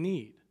what they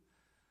need.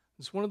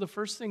 It's one of the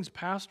first things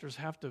pastors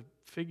have to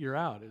figure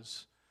out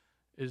is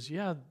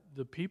yeah,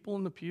 the people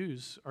in the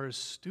pews are as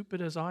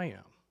stupid as I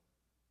am.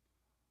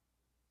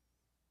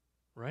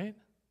 Right?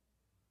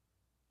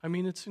 I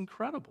mean, it's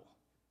incredible.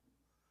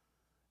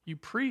 You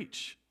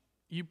preach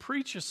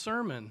a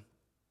sermon,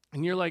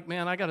 and you're like,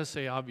 man, I got to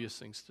say obvious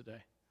things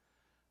today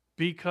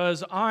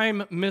because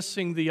I'm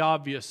missing the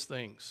obvious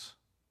things.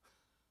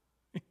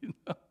 You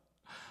know?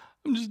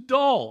 I'm just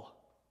dull,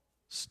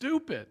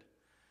 stupid.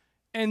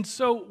 And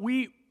so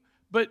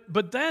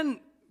but then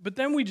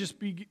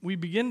we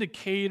begin to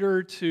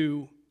cater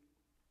to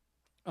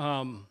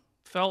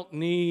felt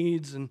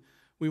needs, and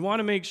we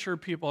want to make sure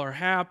people are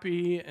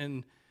happy,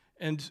 and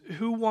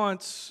who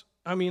wants,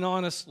 I mean,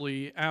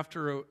 honestly,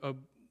 after a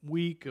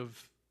week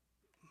of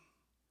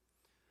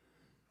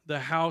the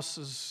house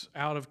is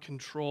out of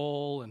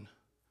control,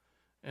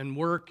 And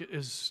work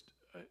is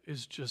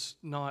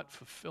just not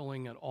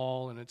fulfilling at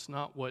all, and it's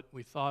not what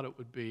we thought it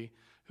would be.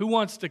 Who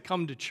wants to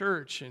come to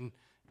church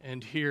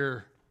and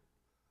hear,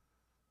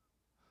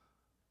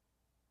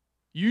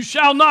 "You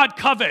shall not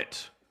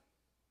covet"?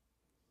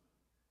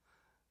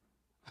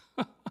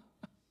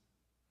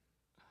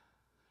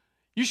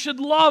 You should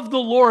love the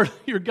Lord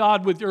your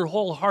God with your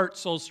whole heart,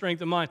 soul, strength,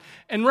 and mind.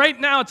 And right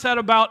now it's at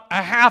about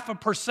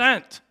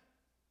 0.5%.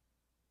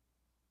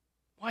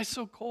 Why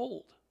so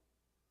cold?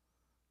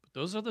 But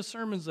those are the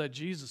sermons that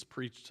Jesus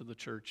preached to the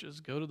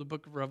churches. Go to the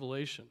book of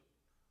Revelation.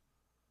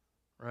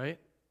 Right?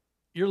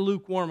 You're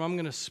lukewarm, I'm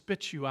going to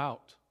spit you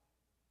out.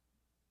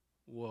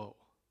 Whoa.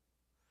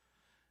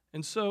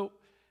 And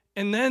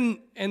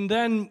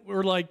then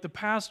we're like, the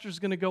pastor's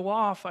going to go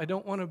off. I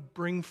don't want to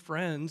bring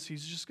friends.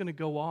 He's just going to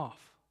go off.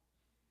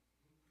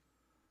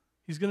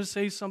 He's going to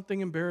say something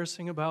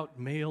embarrassing about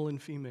male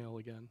and female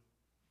again.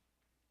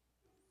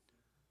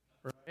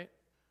 Right?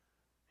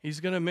 He's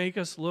going to make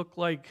us look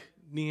like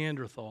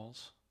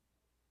Neanderthals.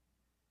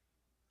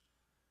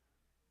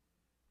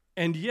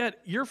 And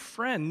yet, your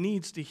friend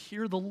needs to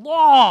hear the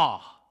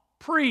law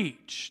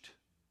preached.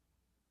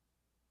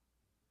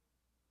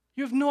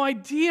 You have no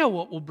idea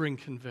what will bring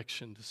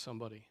conviction to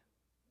somebody.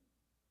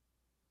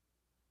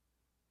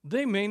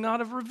 They may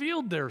not have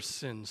revealed their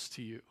sins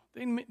to you.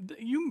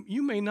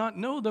 You may not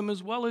know them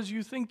as well as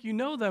you think you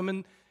know them,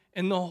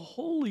 and the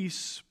Holy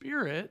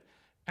Spirit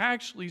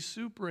actually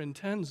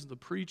superintends the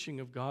preaching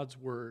of God's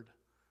word.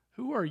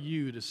 Who are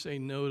you to say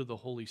no to the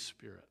Holy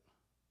Spirit?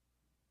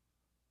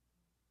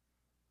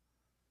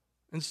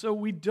 And so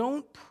we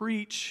don't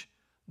preach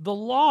the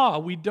law.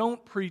 We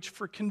don't preach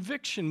for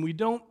conviction. We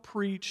don't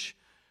preach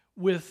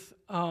with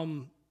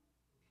to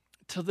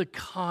the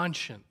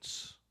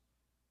conscience.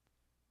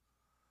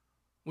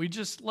 We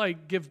just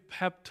give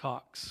pep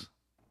talks.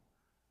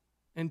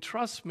 And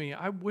trust me,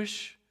 I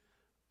wish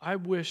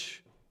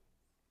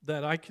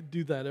that I could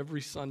do that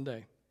every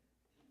Sunday.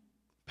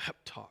 Pep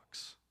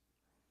talks.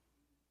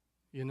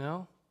 You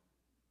know?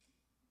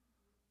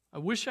 I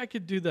wish I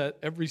could do that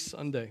every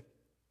Sunday.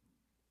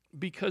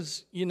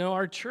 Because,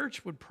 our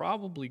church would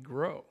probably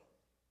grow.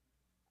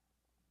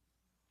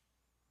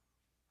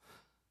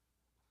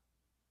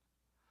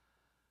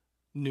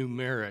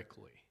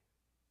 Numerically.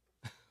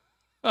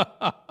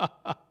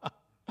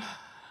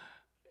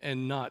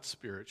 And not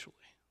spiritually.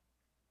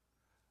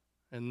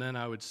 And then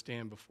I would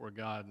stand before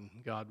God, and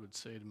God would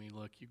say to me,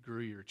 "Look, you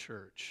grew your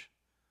church,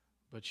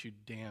 but you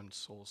damned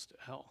souls to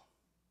hell."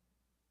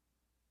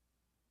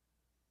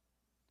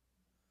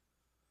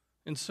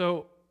 And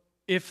so,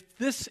 if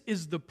this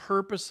is the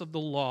purpose of the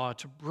law,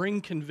 to bring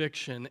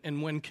conviction,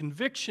 and when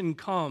conviction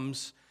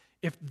comes,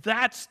 if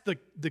that's the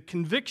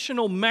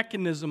convictional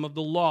mechanism of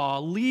the law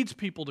leads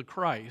people to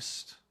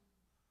Christ,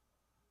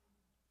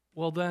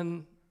 well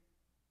then,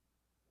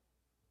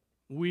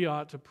 we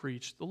ought to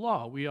preach the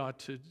law. We ought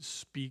to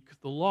speak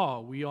the law.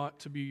 We ought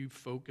to be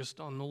focused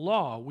on the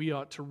law. We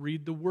ought to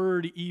read the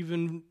word,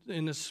 even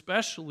and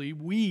especially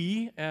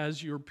we,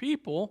 as your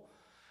people,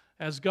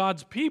 as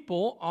God's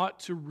people, ought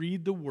to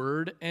read the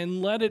word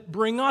and let it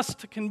bring us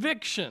to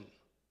conviction,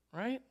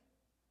 right?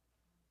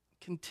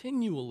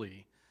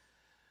 Continually.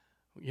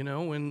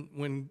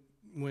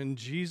 When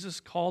Jesus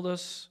called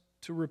us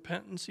to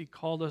repentance, he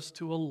called us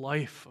to a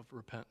life of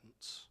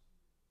repentance.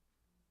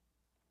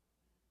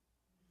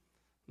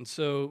 And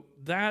so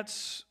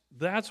that's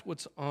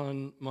what's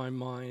on my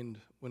mind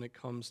when it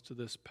comes to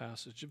this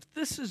passage. If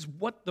this is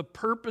what the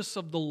purpose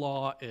of the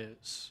law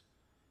is,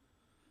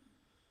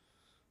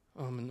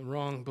 I'm in the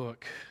wrong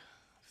book.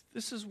 If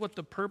this is what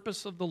the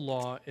purpose of the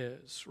law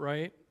is,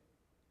 right?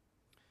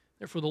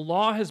 Therefore, the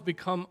law has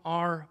become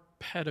our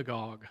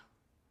pedagogue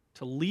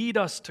to lead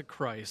us to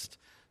Christ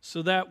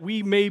so that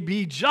we may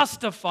be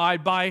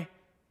justified by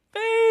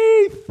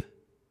faith.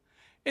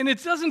 And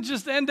it doesn't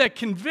just end at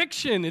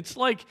conviction. It's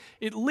like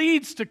it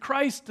leads to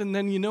Christ, and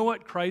then you know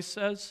what Christ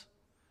says?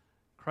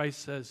 Christ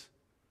says,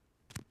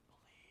 "Believe.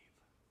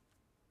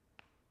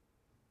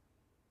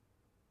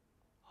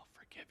 I'll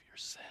forgive your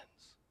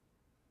sins.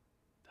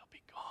 They'll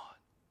be gone."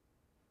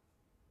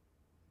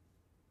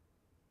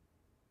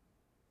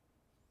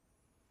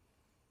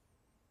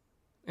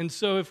 And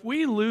so if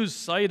we lose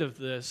sight of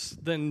this,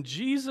 then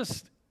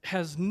Jesus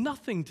has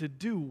nothing to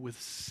do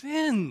with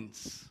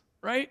sins,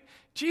 right?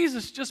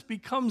 Jesus just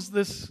becomes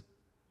this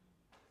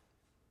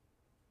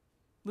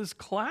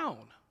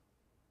clown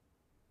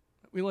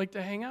that we like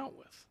to hang out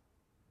with.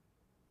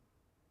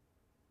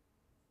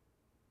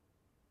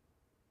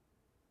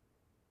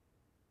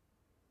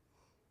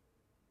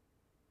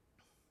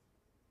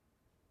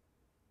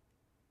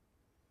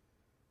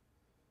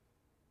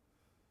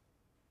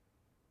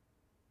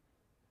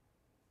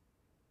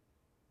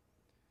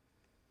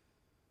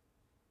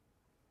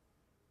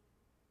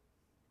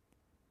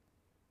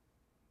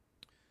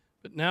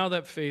 But now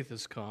that faith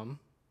has come,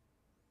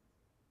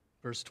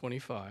 verse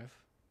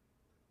 25,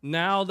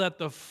 now that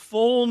the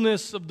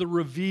fullness of the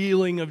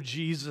revealing of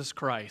Jesus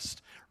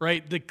Christ,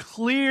 right, the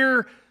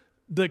clear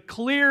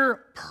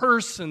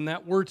person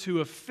that we're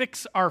to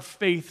affix our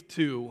faith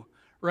to,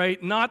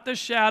 right? Not the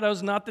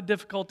shadows, not the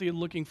difficulty of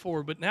looking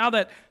forward, but now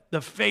that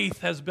the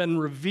faith has been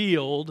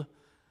revealed,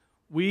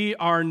 we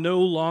are no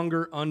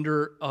longer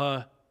under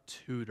a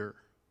tutor.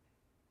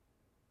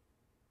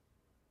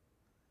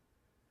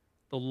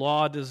 The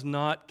law does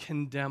not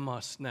condemn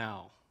us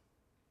now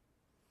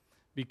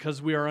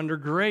because we are under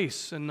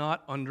grace and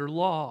not under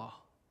law.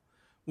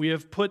 We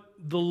have put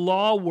the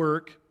law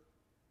work,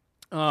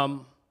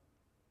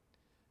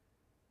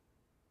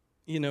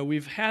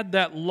 we've had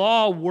that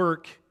law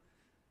work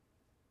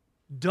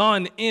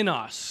done in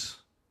us,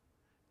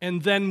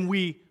 and then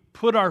we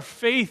put our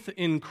faith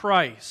in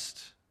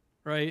Christ,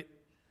 right?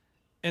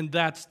 And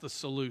that's the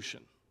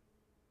solution.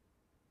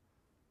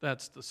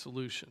 That's the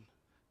solution.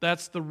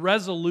 That's the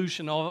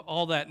resolution of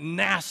all that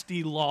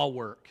nasty law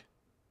work.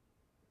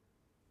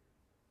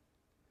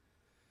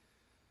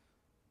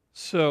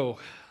 So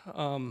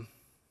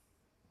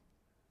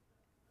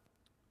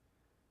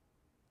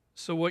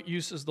what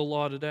use is the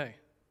law today?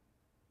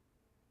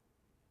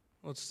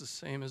 Well, it's the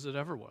same as it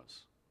ever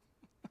was.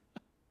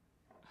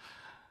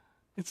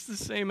 It's the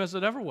same as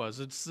it ever was.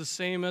 It's the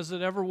same as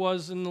it ever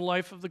was in the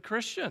life of the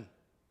Christian,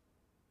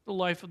 the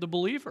life of the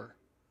believer,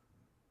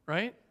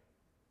 right?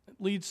 It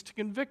leads to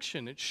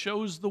conviction. It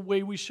shows the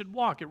way we should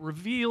walk. It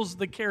reveals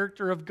the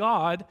character of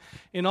God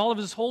in all of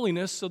His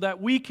holiness so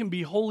that we can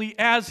be holy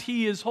as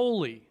He is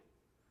holy.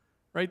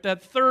 Right?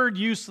 That third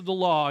use of the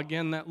law,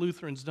 again, that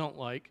Lutherans don't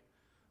like,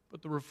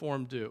 but the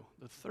Reformed do.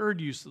 The third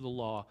use of the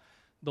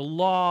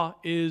law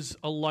is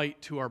a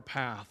light to our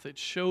path. It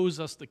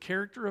shows us the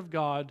character of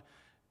God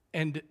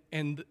and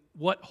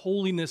what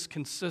holiness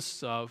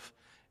consists of,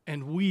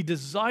 and we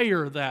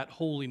desire that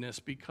holiness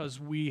because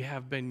we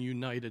have been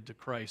united to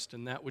Christ,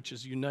 and that which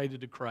is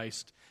united to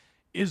Christ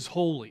is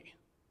holy.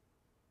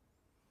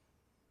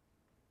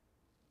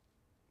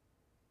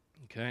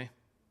 Okay?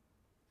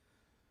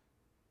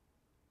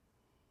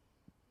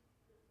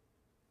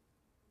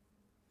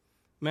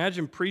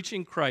 Imagine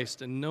preaching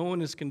Christ and no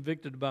one is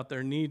convicted about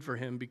their need for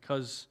Him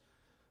because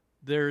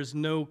there is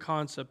no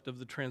concept of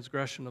the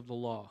transgression of the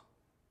law.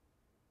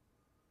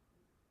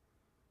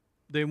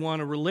 They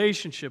want a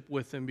relationship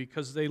with Him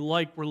because they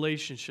like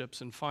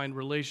relationships and find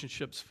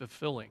relationships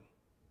fulfilling.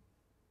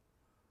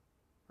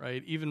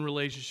 Right? Even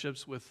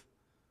relationships with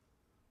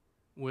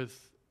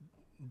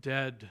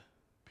dead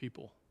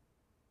people.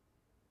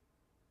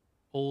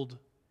 Old,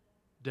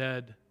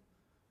 dead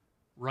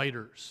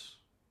writers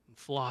and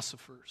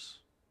philosophers.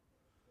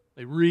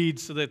 They read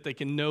so that they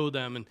can know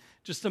them. And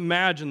just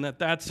imagine that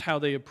that's how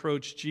they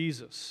approach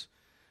Jesus.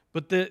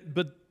 But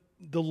the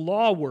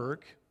law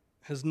work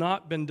has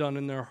not been done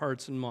in their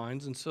hearts and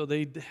minds, and so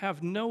they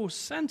have no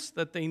sense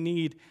that they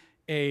need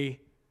a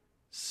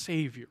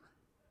Savior.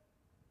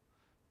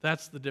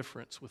 That's the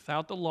difference.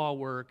 Without the law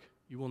work,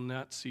 you will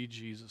not see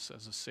Jesus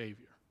as a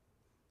Savior.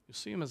 You'll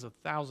see Him as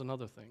 1,000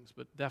 other things,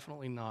 but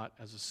definitely not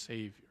as a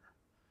Savior.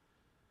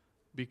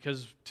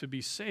 Because to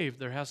be saved,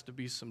 there has to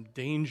be some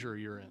danger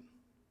you're in,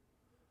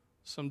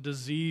 some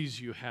disease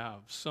you have,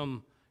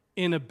 some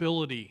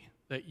inability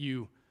that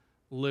you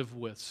live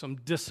with, some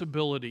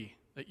disability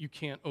that you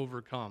can't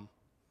overcome.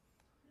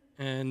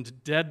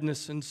 And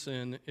deadness in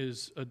sin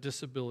is a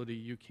disability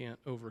you can't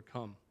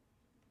overcome.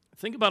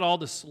 Think about all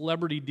the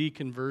celebrity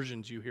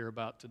deconversions you hear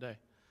about today.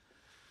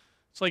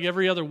 It's like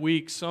every other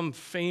week, some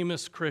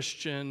famous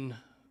Christian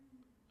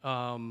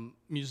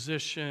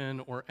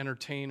musician or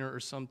entertainer or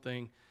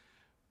something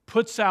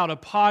puts out a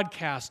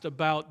podcast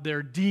about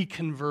their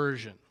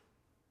deconversion.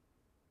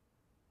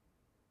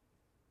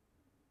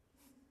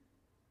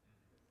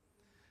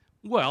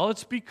 Well,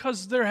 it's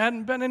because there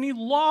hadn't been any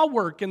law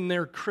work in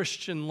their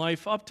Christian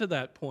life up to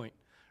that point,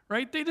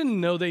 right? They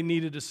didn't know they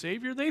needed a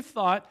Savior. They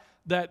thought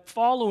that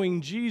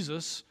following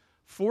Jesus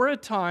for a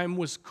time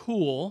was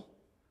cool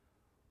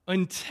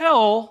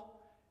until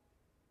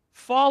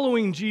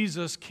following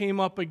Jesus came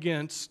up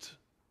against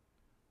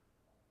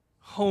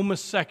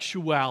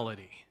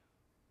homosexuality.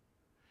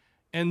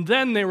 And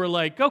then they were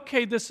like,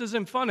 okay, this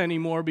isn't fun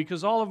anymore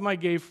because all of my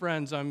gay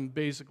friends, I'm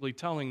basically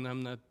telling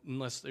them that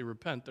unless they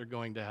repent, they're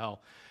going to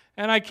hell.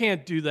 And I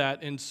can't do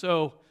that. And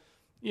so,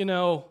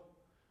 no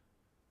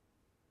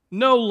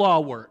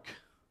law work.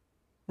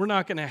 We're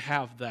not going to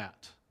have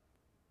that.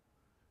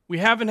 We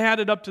haven't had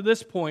it up to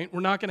this point. We're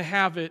not going to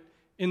have it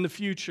in the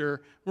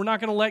future. We're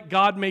not going to let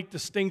God make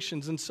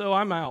distinctions. And so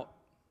I'm out.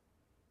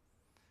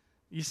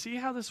 You see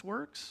how this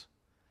works?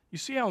 You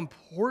see how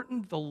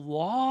important the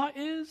law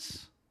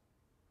is?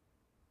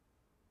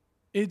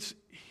 It's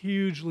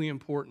hugely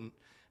important.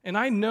 And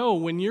I know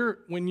when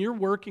you're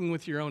working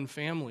with your own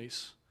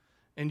families,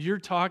 and you're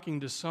talking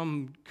to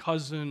some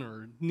cousin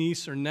or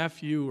niece or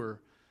nephew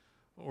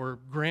or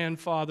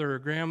grandfather or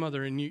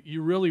grandmother, and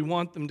you really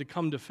want them to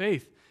come to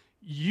faith,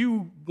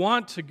 you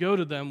want to go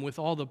to them with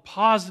all the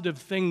positive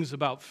things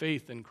about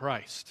faith in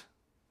Christ,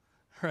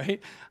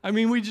 right? I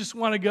mean, we just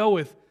want to go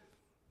with,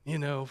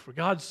 for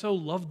God so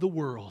loved the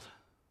world.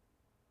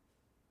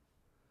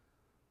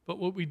 But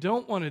what we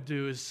don't want to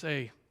do is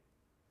say,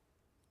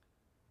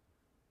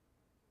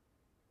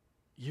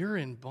 you're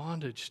in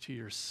bondage to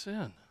your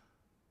sin.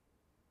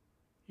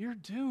 you're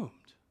doomed.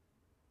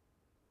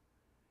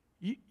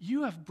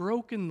 You have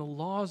broken the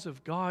laws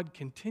of God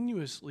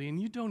continuously,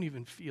 and you don't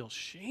even feel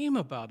shame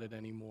about it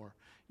anymore.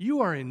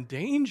 You are in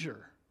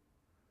danger.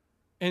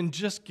 And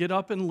just get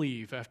up and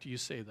leave after you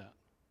say that.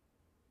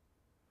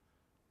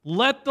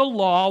 Let the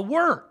law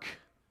work.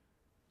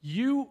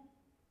 You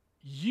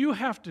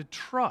have to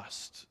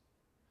trust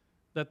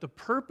that the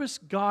purpose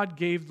God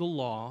gave the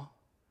law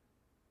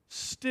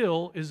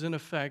still is in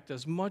effect,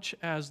 as much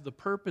as the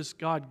purpose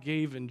God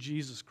gave in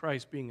Jesus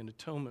Christ being an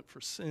atonement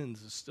for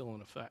sins is still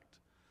in effect.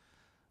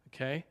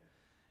 Okay?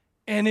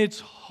 And it's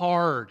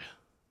hard.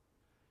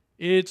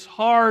 It's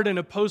hard in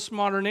a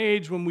postmodern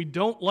age when we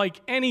don't like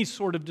any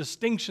sort of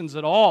distinctions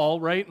at all,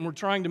 right? And we're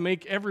trying to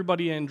make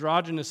everybody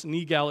androgynous and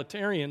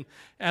egalitarian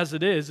as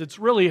it is. It's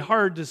really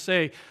hard to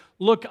say,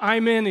 look,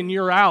 I'm in and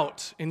you're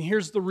out. And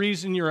here's the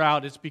reason you're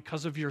out. It's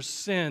because of your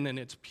sin, and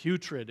it's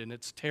putrid, and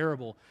it's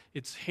terrible.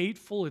 It's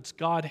hateful, it's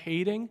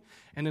God-hating.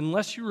 And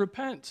unless you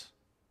repent,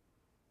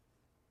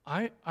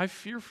 I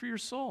fear for your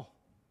soul.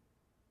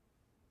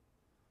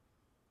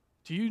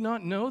 Do you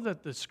not know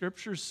that the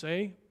scriptures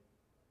say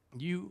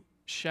you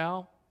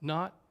shall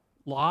not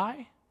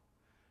lie,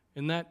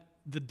 and that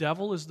the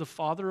devil is the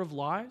father of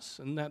lies,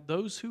 and that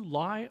those who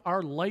lie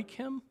are like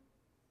him?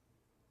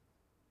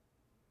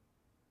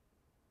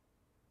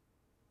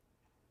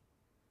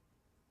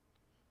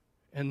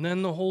 And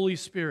then the Holy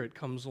Spirit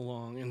comes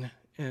along,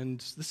 and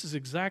this is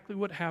exactly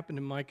what happened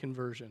in my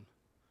conversion.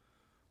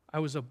 I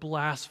was a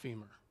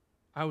blasphemer.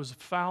 I was a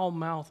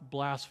foul-mouthed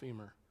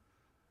blasphemer.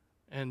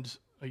 And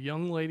a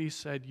young lady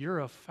said, "You're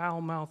a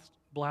foul-mouthed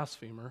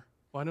blasphemer.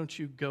 Why don't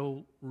you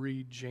go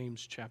read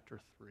James chapter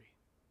 3?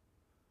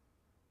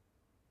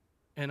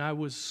 And I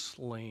was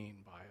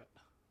slain by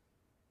it.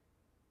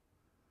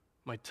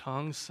 My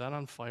tongue set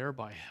on fire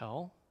by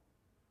hell?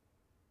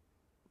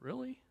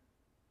 Really?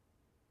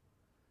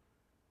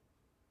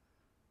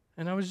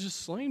 And I was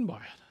just slain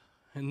by it.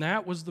 And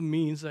that was the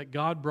means that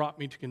God brought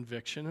me to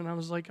conviction. And I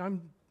was like,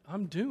 I'm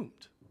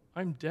doomed.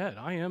 I'm dead.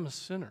 I am a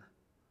sinner.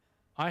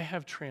 I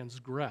have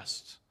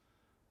transgressed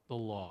the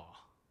law.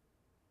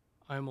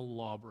 I'm a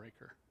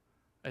lawbreaker.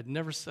 I had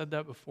never said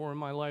that before in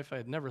my life. I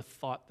had never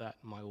thought that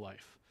in my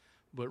life.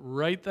 But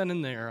right then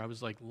and there, I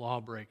was like,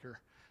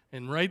 lawbreaker.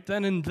 And right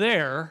then and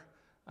there,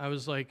 I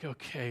was like,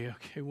 okay,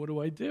 what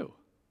do I do?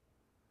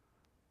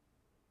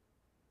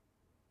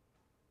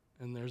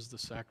 And there's the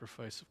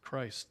sacrifice of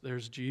Christ.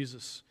 There's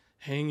Jesus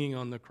hanging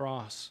on the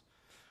cross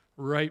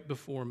right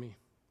before me.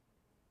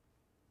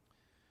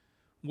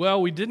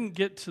 Well, we didn't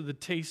get to the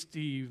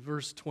tasty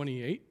verse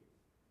 28.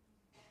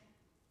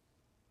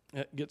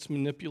 It gets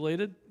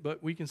manipulated,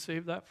 but we can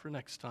save that for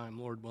next time,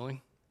 Lord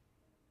willing.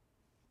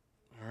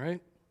 All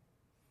right?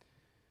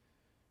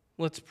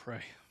 Let's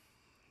pray.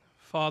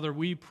 Father,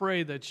 we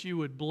pray that you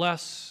would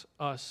bless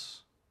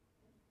us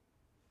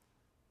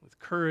with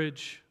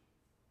courage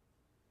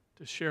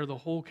to share the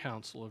whole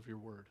counsel of your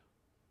word.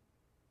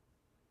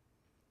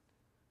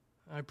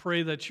 I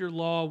pray that your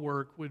law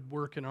would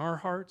work in our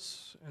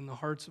hearts and the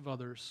hearts of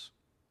others,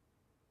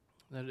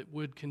 that it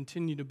would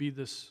continue to be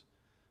this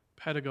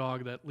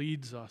pedagogue that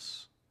leads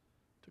us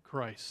to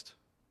Christ.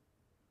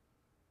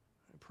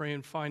 I pray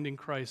in finding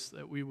Christ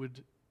that we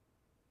would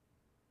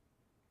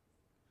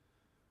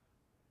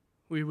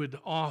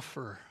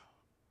offer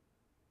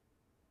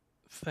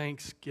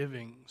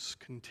thanksgivings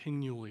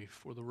continually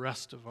for the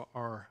rest of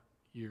our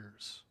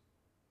years.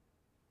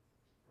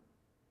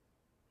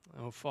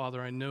 Oh,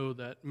 Father, I know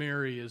that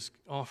Mary is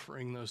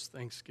offering those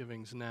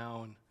thanksgivings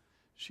now, and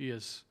she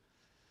has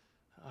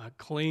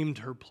claimed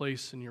her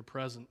place in your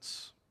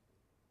presence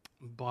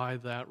by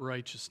that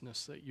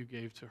righteousness that you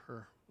gave to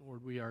her.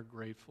 Lord, we are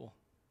grateful.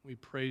 We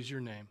praise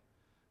your name.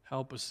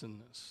 Help us in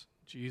this.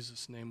 In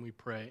Jesus' name we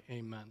pray.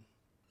 Amen.